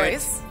job, Eat it.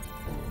 boys.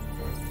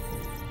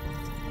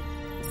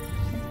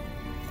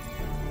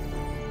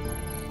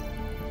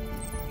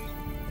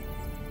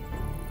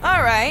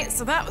 Alright,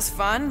 so that was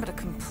fun, but a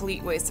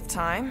complete waste of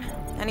time.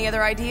 Any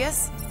other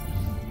ideas?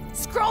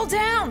 Scroll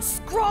down!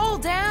 Scroll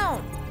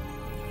down!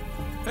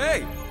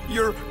 Hey,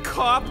 your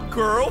cop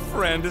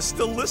girlfriend is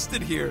still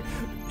listed here.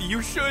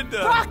 You should,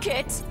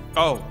 Rocket!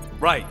 Oh,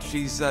 right,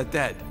 she's,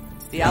 dead.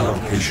 The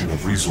allocation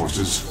of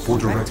resources for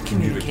direct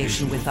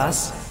communication with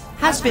us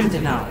has been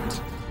denied.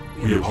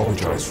 We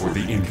apologize for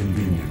the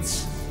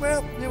inconvenience.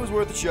 Well, it was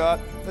worth a shot.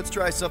 Let's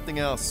try something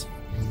else.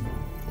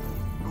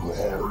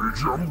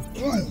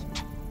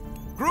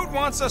 Groot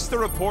wants us to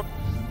report.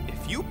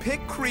 If you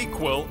pick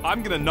Creekquill,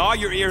 I'm gonna gnaw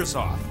your ears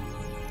off.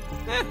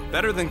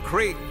 Better than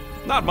Creek.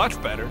 Not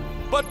much better,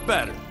 but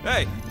better.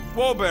 Hey,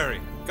 Woolberry,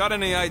 got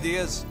any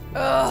ideas?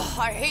 Ugh,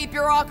 I hate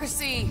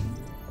bureaucracy.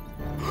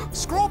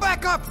 Scroll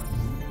back up!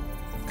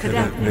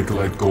 Cadet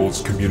Nicolette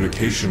Gold's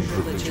communication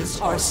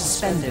privileges Are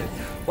suspended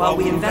while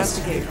we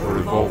investigate her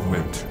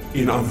involvement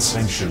in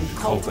unsanctioned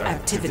cult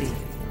activity.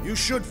 You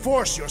should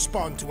force your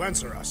spawn to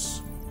answer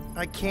us.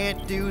 I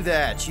can't do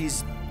that.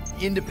 She's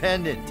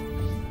independent.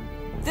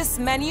 This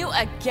menu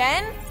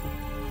again?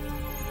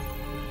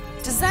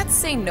 Does that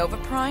say Nova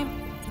Prime?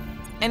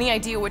 Any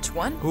idea which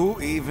one? Who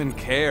even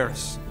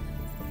cares?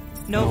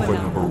 Nova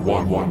number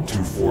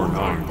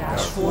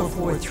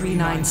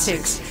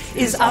 11249-44396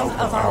 is out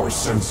of our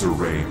sensor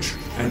range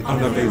and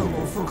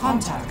unavailable for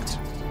contact.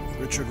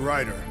 Richard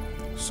Ryder.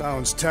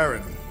 Sounds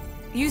Terran.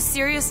 You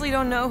seriously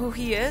don't know who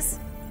he is?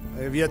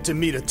 I have yet to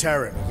meet a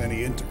Terran of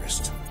any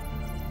interest.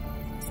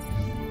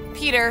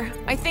 Peter,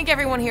 I think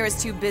everyone here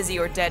is too busy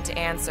or dead to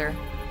answer.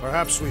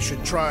 Perhaps we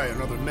should try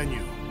another menu.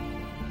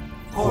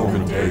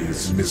 Corbin Day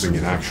is missing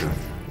in action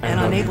and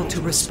unable to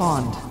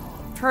respond.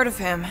 Heard of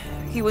him.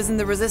 He was in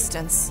the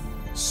Resistance.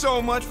 So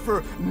much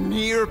for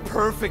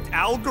near-perfect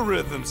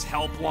algorithms,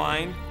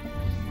 Helpline.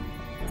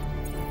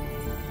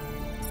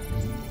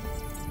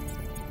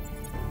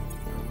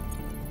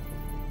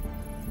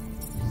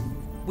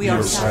 We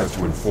are sad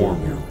to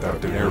inform you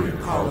that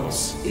Denarian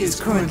Carlos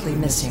is currently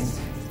missing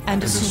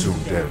and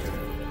assumed dead.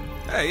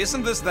 Hey,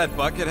 isn't this that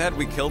buckethead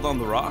we killed on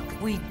the rock?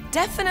 We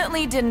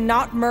definitely did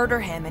not murder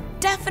him and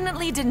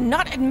definitely did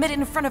not admit it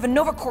in front of a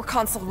Nova Corps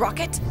console,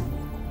 Rocket.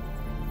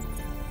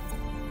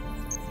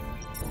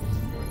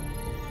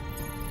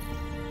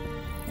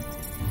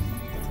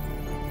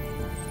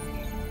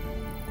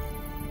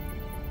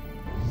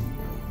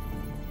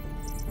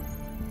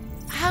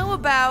 How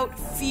about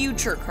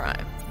future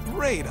crime?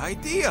 Great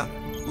idea.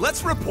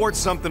 Let's report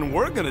something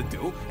we're gonna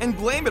do and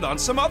blame it on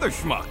some other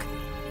schmuck.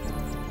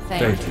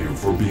 Thank you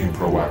for being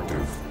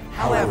proactive.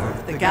 However,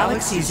 the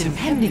galaxy's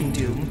impending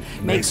doom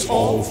makes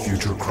all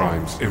future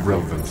crimes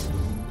irrelevant.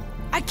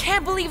 I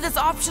can't believe this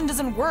option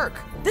doesn't work.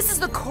 This is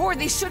the Corps.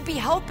 They should be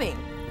helping.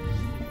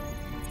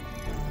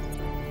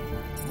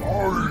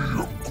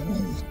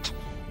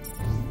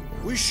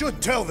 We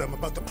should tell them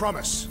about the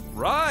promise.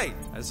 Right,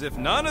 as if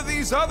none of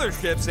these other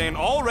ships ain't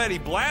already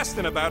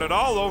blasting about it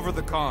all over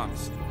the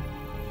comms.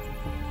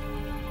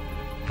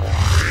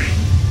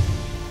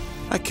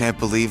 I can't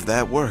believe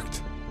that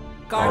worked.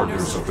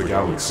 Gardeners of the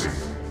Galaxy.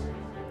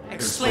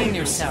 Explain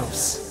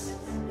yourselves.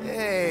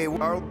 Hey,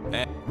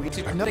 we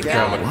took no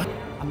Galaxy.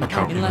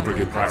 Accounting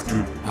Brigade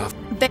Practice.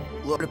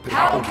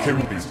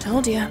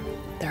 Told ya.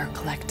 They're a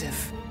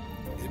collective.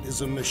 It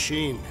is a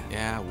machine.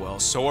 Yeah, well,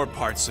 so are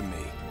parts of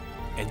me.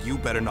 And you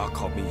better not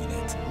call me in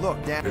it.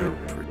 Look, Dan.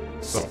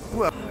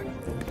 Well,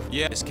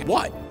 yes,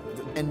 what?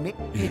 And me.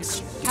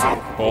 It's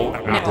all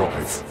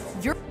drive.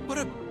 You're what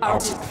a.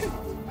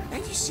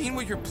 Have you seen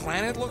what your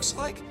planet looks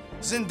like?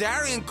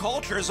 Zendarian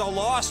culture is a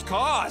lost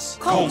cause.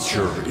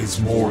 Culture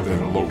is more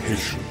than a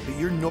location. But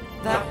you're no.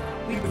 That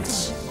we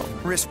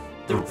risk.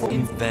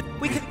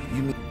 We could.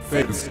 You mean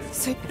Phase.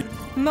 So,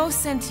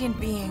 most sentient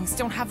beings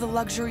don't have the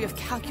luxury of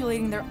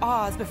calculating their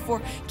odds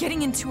before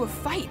getting into a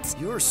fight.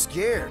 You're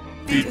scared.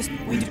 We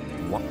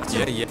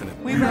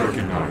We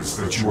recognize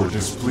that you are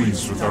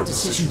displeased with our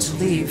decision decision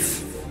to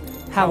leave.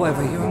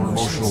 However, your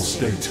emotional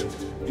state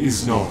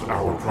is not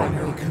our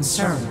primary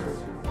concern.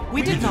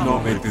 We did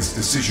not make this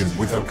decision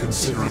without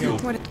considering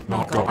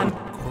not God.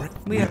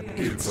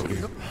 It's a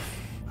leap.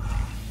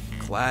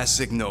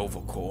 Classic Nova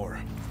Corps.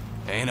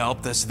 Ain't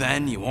helped us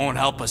then, you won't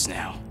help us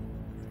now.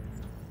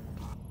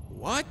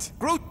 What?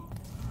 Groot?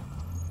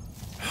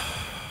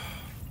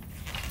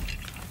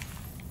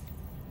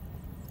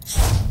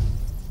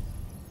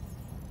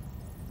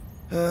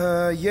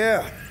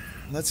 Yeah.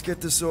 Let's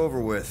get this over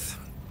with.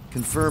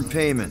 Confirm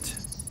payment.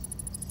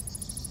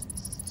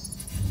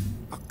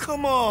 Oh,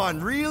 come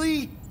on,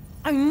 really?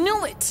 I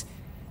knew it!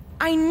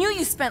 I knew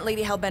you spent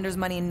Lady Hellbender's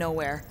money in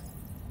nowhere.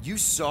 You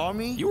saw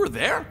me? You were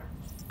there?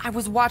 I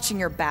was watching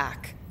your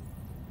back.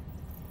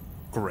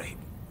 Great.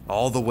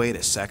 All the way to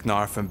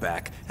Seknarf and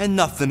back, and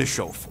nothing to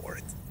show for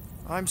it.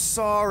 I'm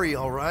sorry,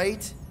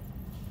 alright?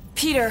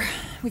 Peter,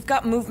 we've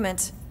got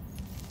movement.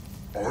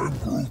 I'm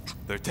Groot.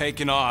 They're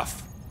taking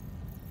off.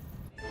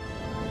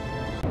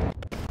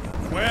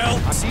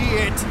 Well, I see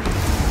it.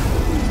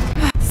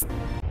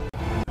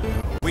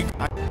 We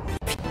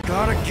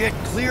gotta get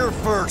clear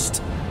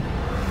first.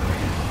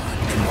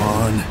 Come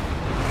on.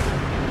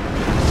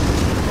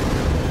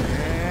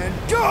 And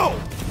go!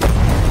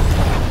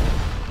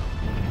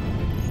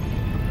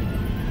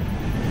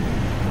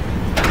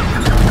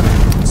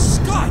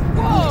 Scott!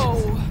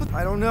 Whoa!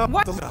 I don't know.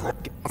 What?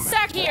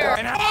 Sack here!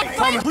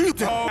 What are you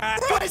doing?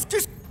 Guys,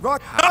 just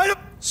rock. I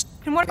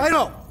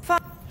know.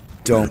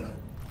 Don't.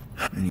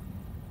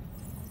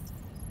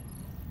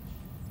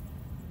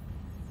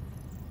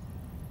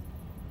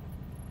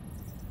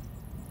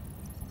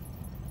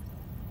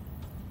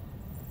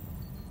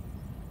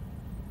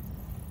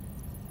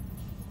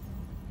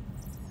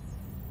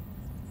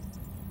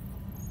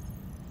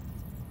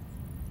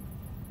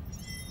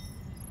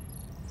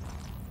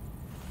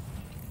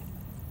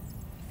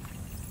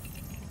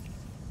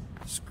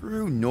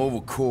 Screw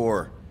Nova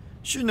Corps.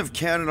 Shouldn't have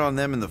counted on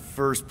them in the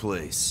first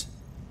place.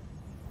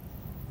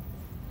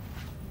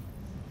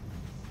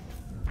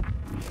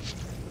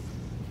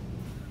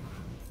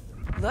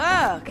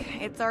 Look,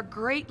 it's our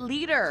great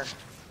leader.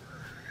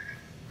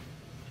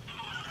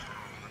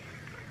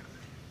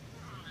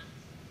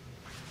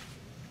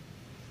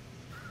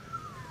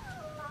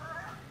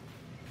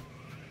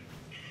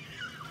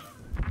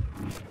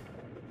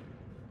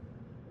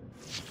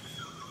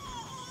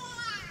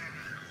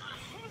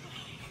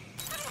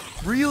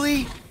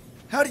 Really?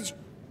 How did you...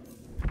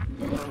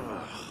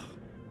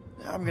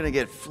 I'm gonna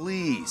get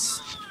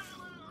fleas.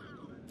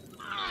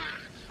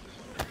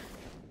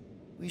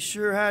 We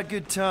sure had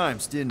good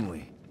times, didn't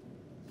we?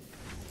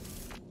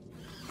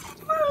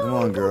 Come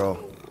on,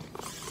 girl.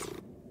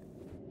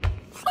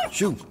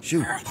 Shoot,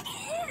 shoot.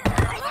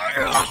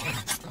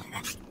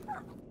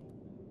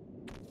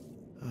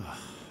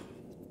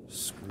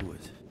 Screw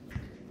it.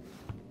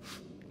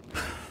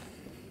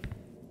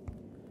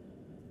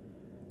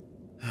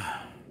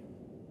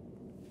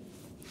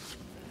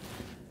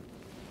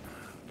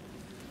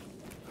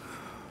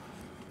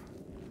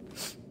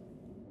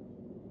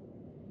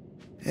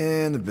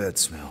 And the bed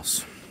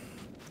smells.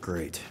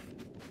 Great.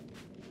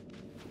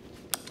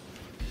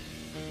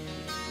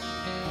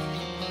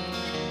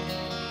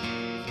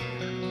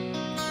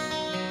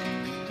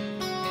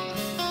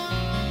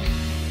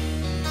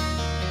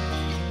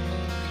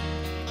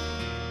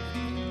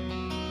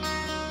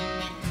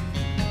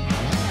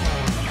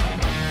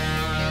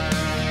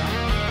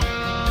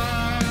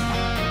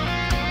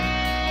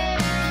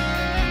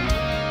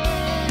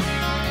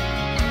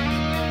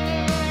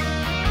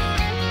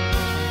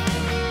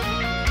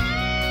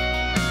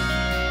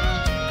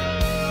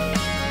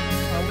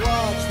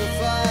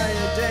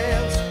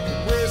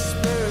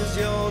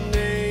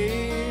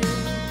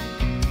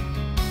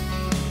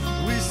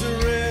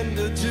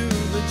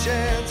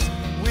 Chance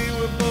we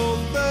were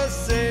both the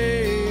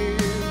same.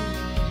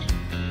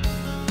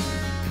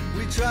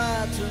 We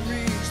tried to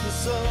reach the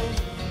sun,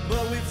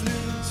 but we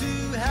flew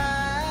too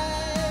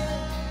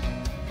high.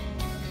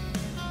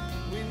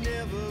 We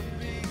never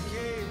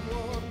became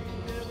one,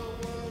 never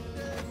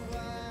wondered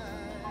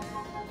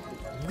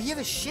why. We have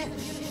a ship.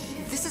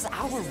 This is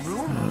our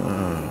room.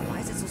 Why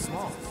is it so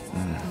small?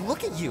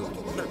 Look at you.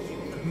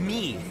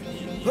 Me.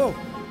 Oh.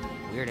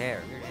 Weird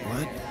hair.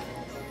 What?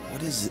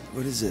 What is it?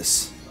 What is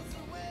this?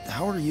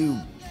 How are you...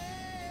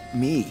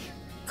 me?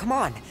 Come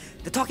on,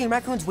 the talking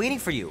raccoon's waiting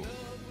for you.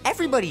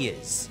 Everybody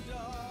is.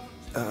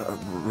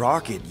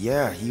 Rocket,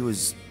 yeah, he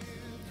was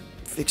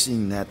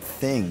fixing that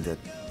thing that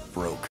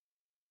broke.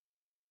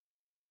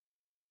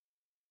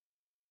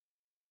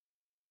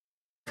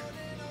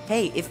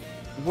 Hey, if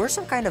we're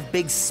some kind of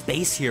big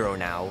space hero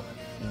now,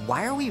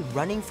 why are we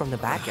running from the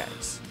bad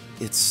guys?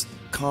 It's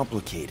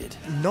complicated.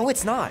 No,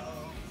 it's not.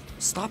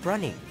 Stop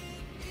running.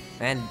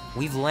 And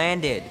we've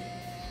landed.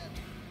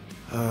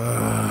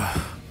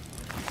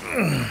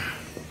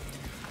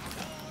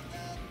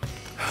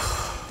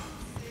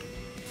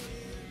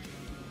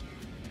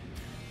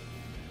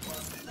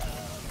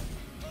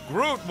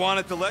 Groot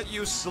wanted to let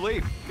you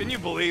sleep. Can you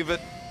believe it?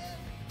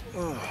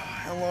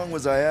 How long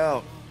was I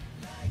out?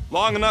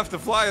 Long enough to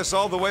fly us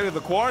all the way to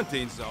the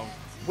quarantine zone.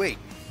 Wait,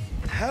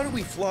 how do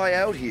we fly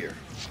out here?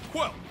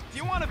 Well, do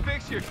you want to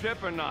fix your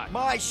ship or not?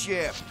 My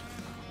ship!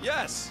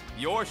 Yes,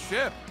 your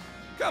ship.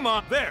 Come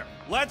on, there.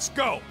 Let's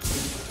go.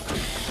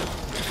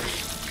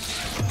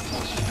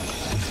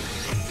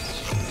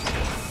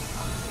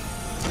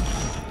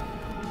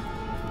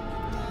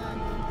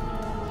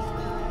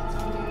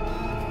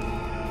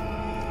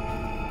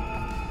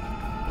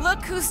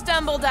 Look who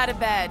stumbled out of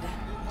bed.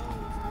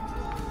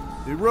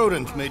 The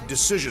rodent made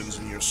decisions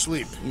in your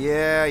sleep.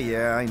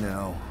 Yeah, I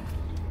know.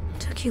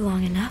 Took you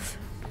long enough.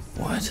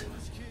 What?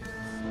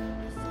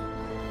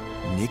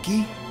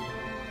 Nikki?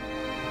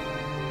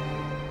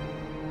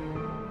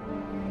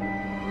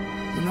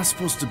 You're not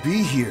supposed to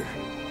be here.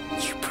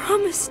 You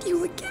promised you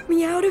would get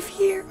me out of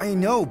here. I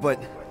know, but...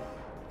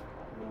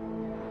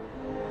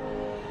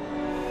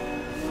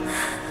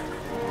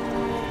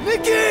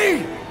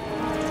 Nikki!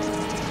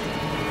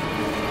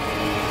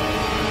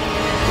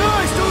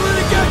 Guys, don't let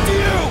it get to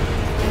you!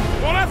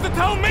 Won't have to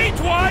tell me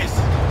twice!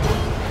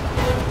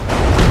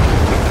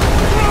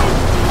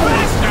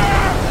 Faster!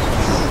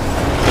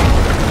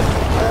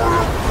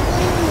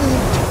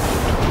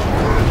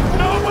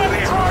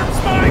 Nobody hurts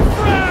my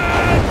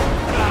friend!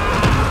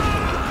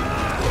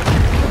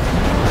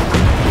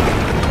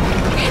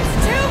 It's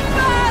too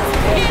fast,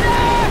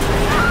 Peter!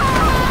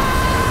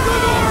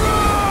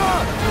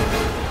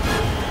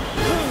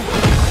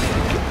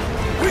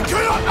 We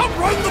cannot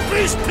outrun the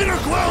beast, Peter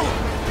Quill!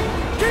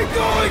 Keep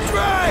going,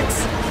 Drax!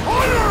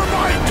 Honor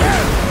my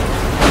death!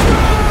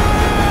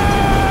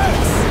 Drax!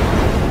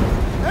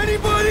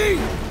 Anybody?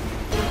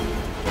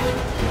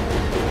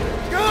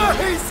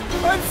 Guys,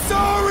 I'm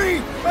sorry!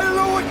 I don't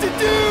know what to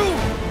do!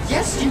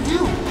 Yes, you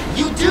do!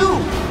 You do!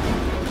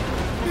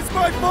 It's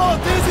my fault,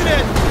 isn't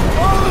it?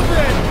 All of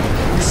it!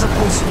 You're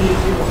supposed to be a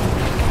hero.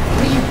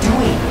 What are you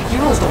doing?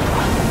 Heroes don't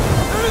run.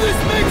 None of this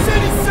makes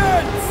any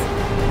sense!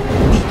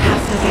 We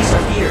have to face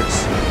our fears.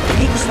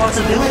 Take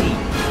responsibility.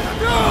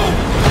 No!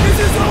 This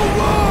is all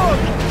wrong!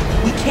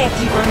 We can't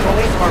keep running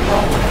away from our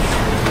problems.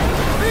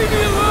 Leave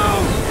me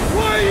alone!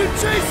 Why are you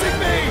chasing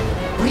me?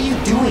 What are you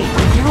doing?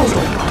 Heroes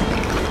don't run.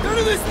 None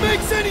of this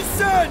makes any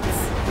sense!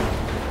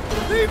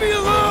 Leave me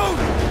alone!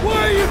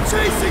 Why are you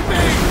chasing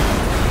me?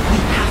 We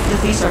have to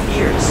face our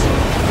fears.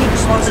 Take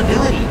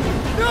responsibility.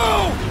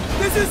 No!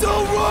 This is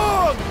all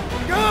wrong!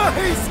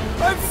 Guys!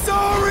 I'm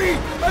sorry!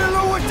 I don't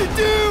know what to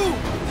do!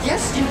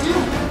 Yes, you do!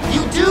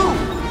 You do!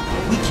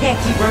 We can't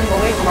keep running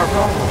away from our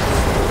problems.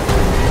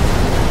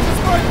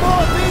 It's my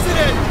fault, isn't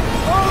it?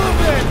 All of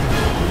it!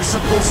 You're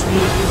supposed to be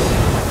a hero.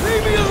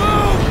 Leave me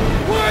alone!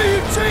 Why are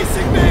you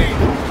chasing me?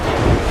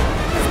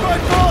 It's my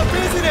fault,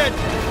 isn't it?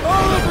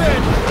 All of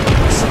it!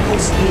 You're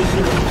supposed to be a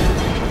hero.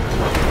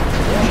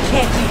 We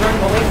can't keep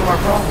running away from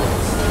our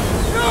problems.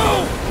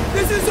 No!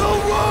 This is all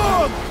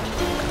wrong!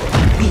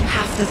 We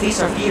have to face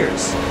our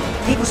fears.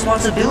 Take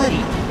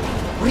responsibility.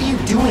 What are you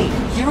doing?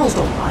 Heroes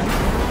don't run.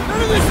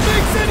 None of this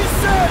makes any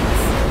sense!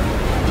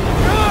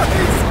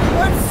 Guys!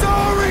 I'm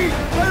sorry!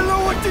 I don't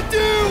know what to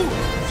do!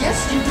 Yes,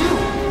 you do!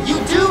 You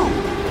do!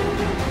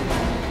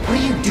 What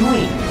are you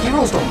doing?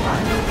 Heroes don't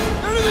run.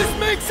 None of this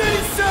makes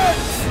any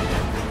sense!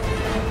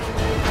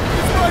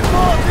 It's my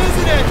fault,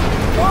 isn't it?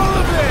 All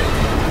of it!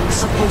 You're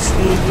supposed to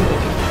be a hero.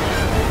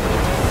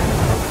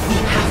 We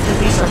have to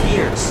face our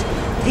fears.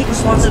 Take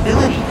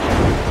responsibility.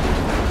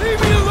 Leave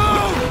me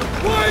alone!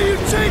 Why are you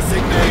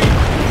chasing me?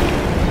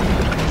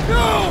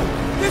 No!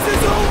 This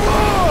is all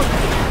wrong!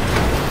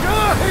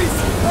 Guys!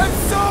 I'm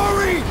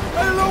sorry!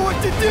 I don't know what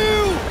to do!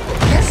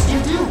 Yes, you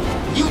do!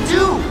 You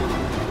do!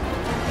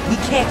 We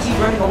can't keep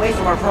running away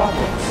from our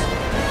problems.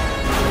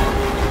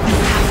 We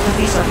have to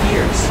face our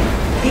fears.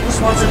 Take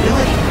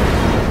responsibility.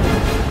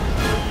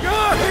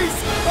 Guys!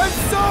 I'm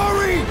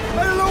sorry!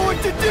 I don't know what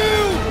to do!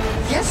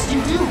 Yes,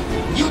 you do!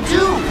 You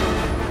do!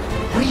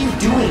 What are you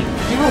doing?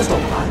 Heroes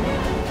don't run.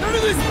 None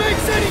of this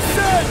makes any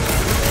sense!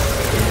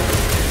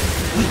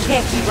 We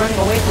can't keep running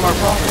away from our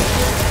problems.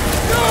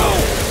 No!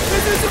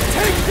 This isn't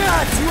Take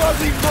That, you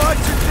ugly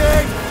monster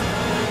thing!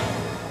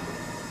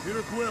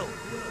 Peter Quill!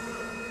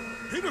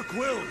 Peter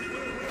Quill!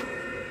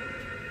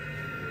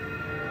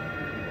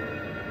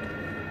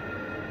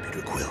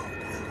 Peter Quill.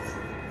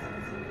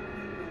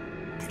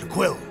 Peter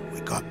Quill,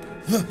 wake up.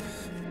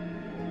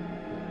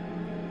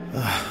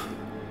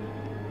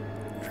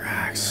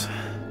 Drax.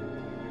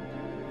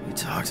 We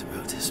talked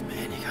about this,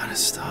 man. You gotta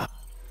stop.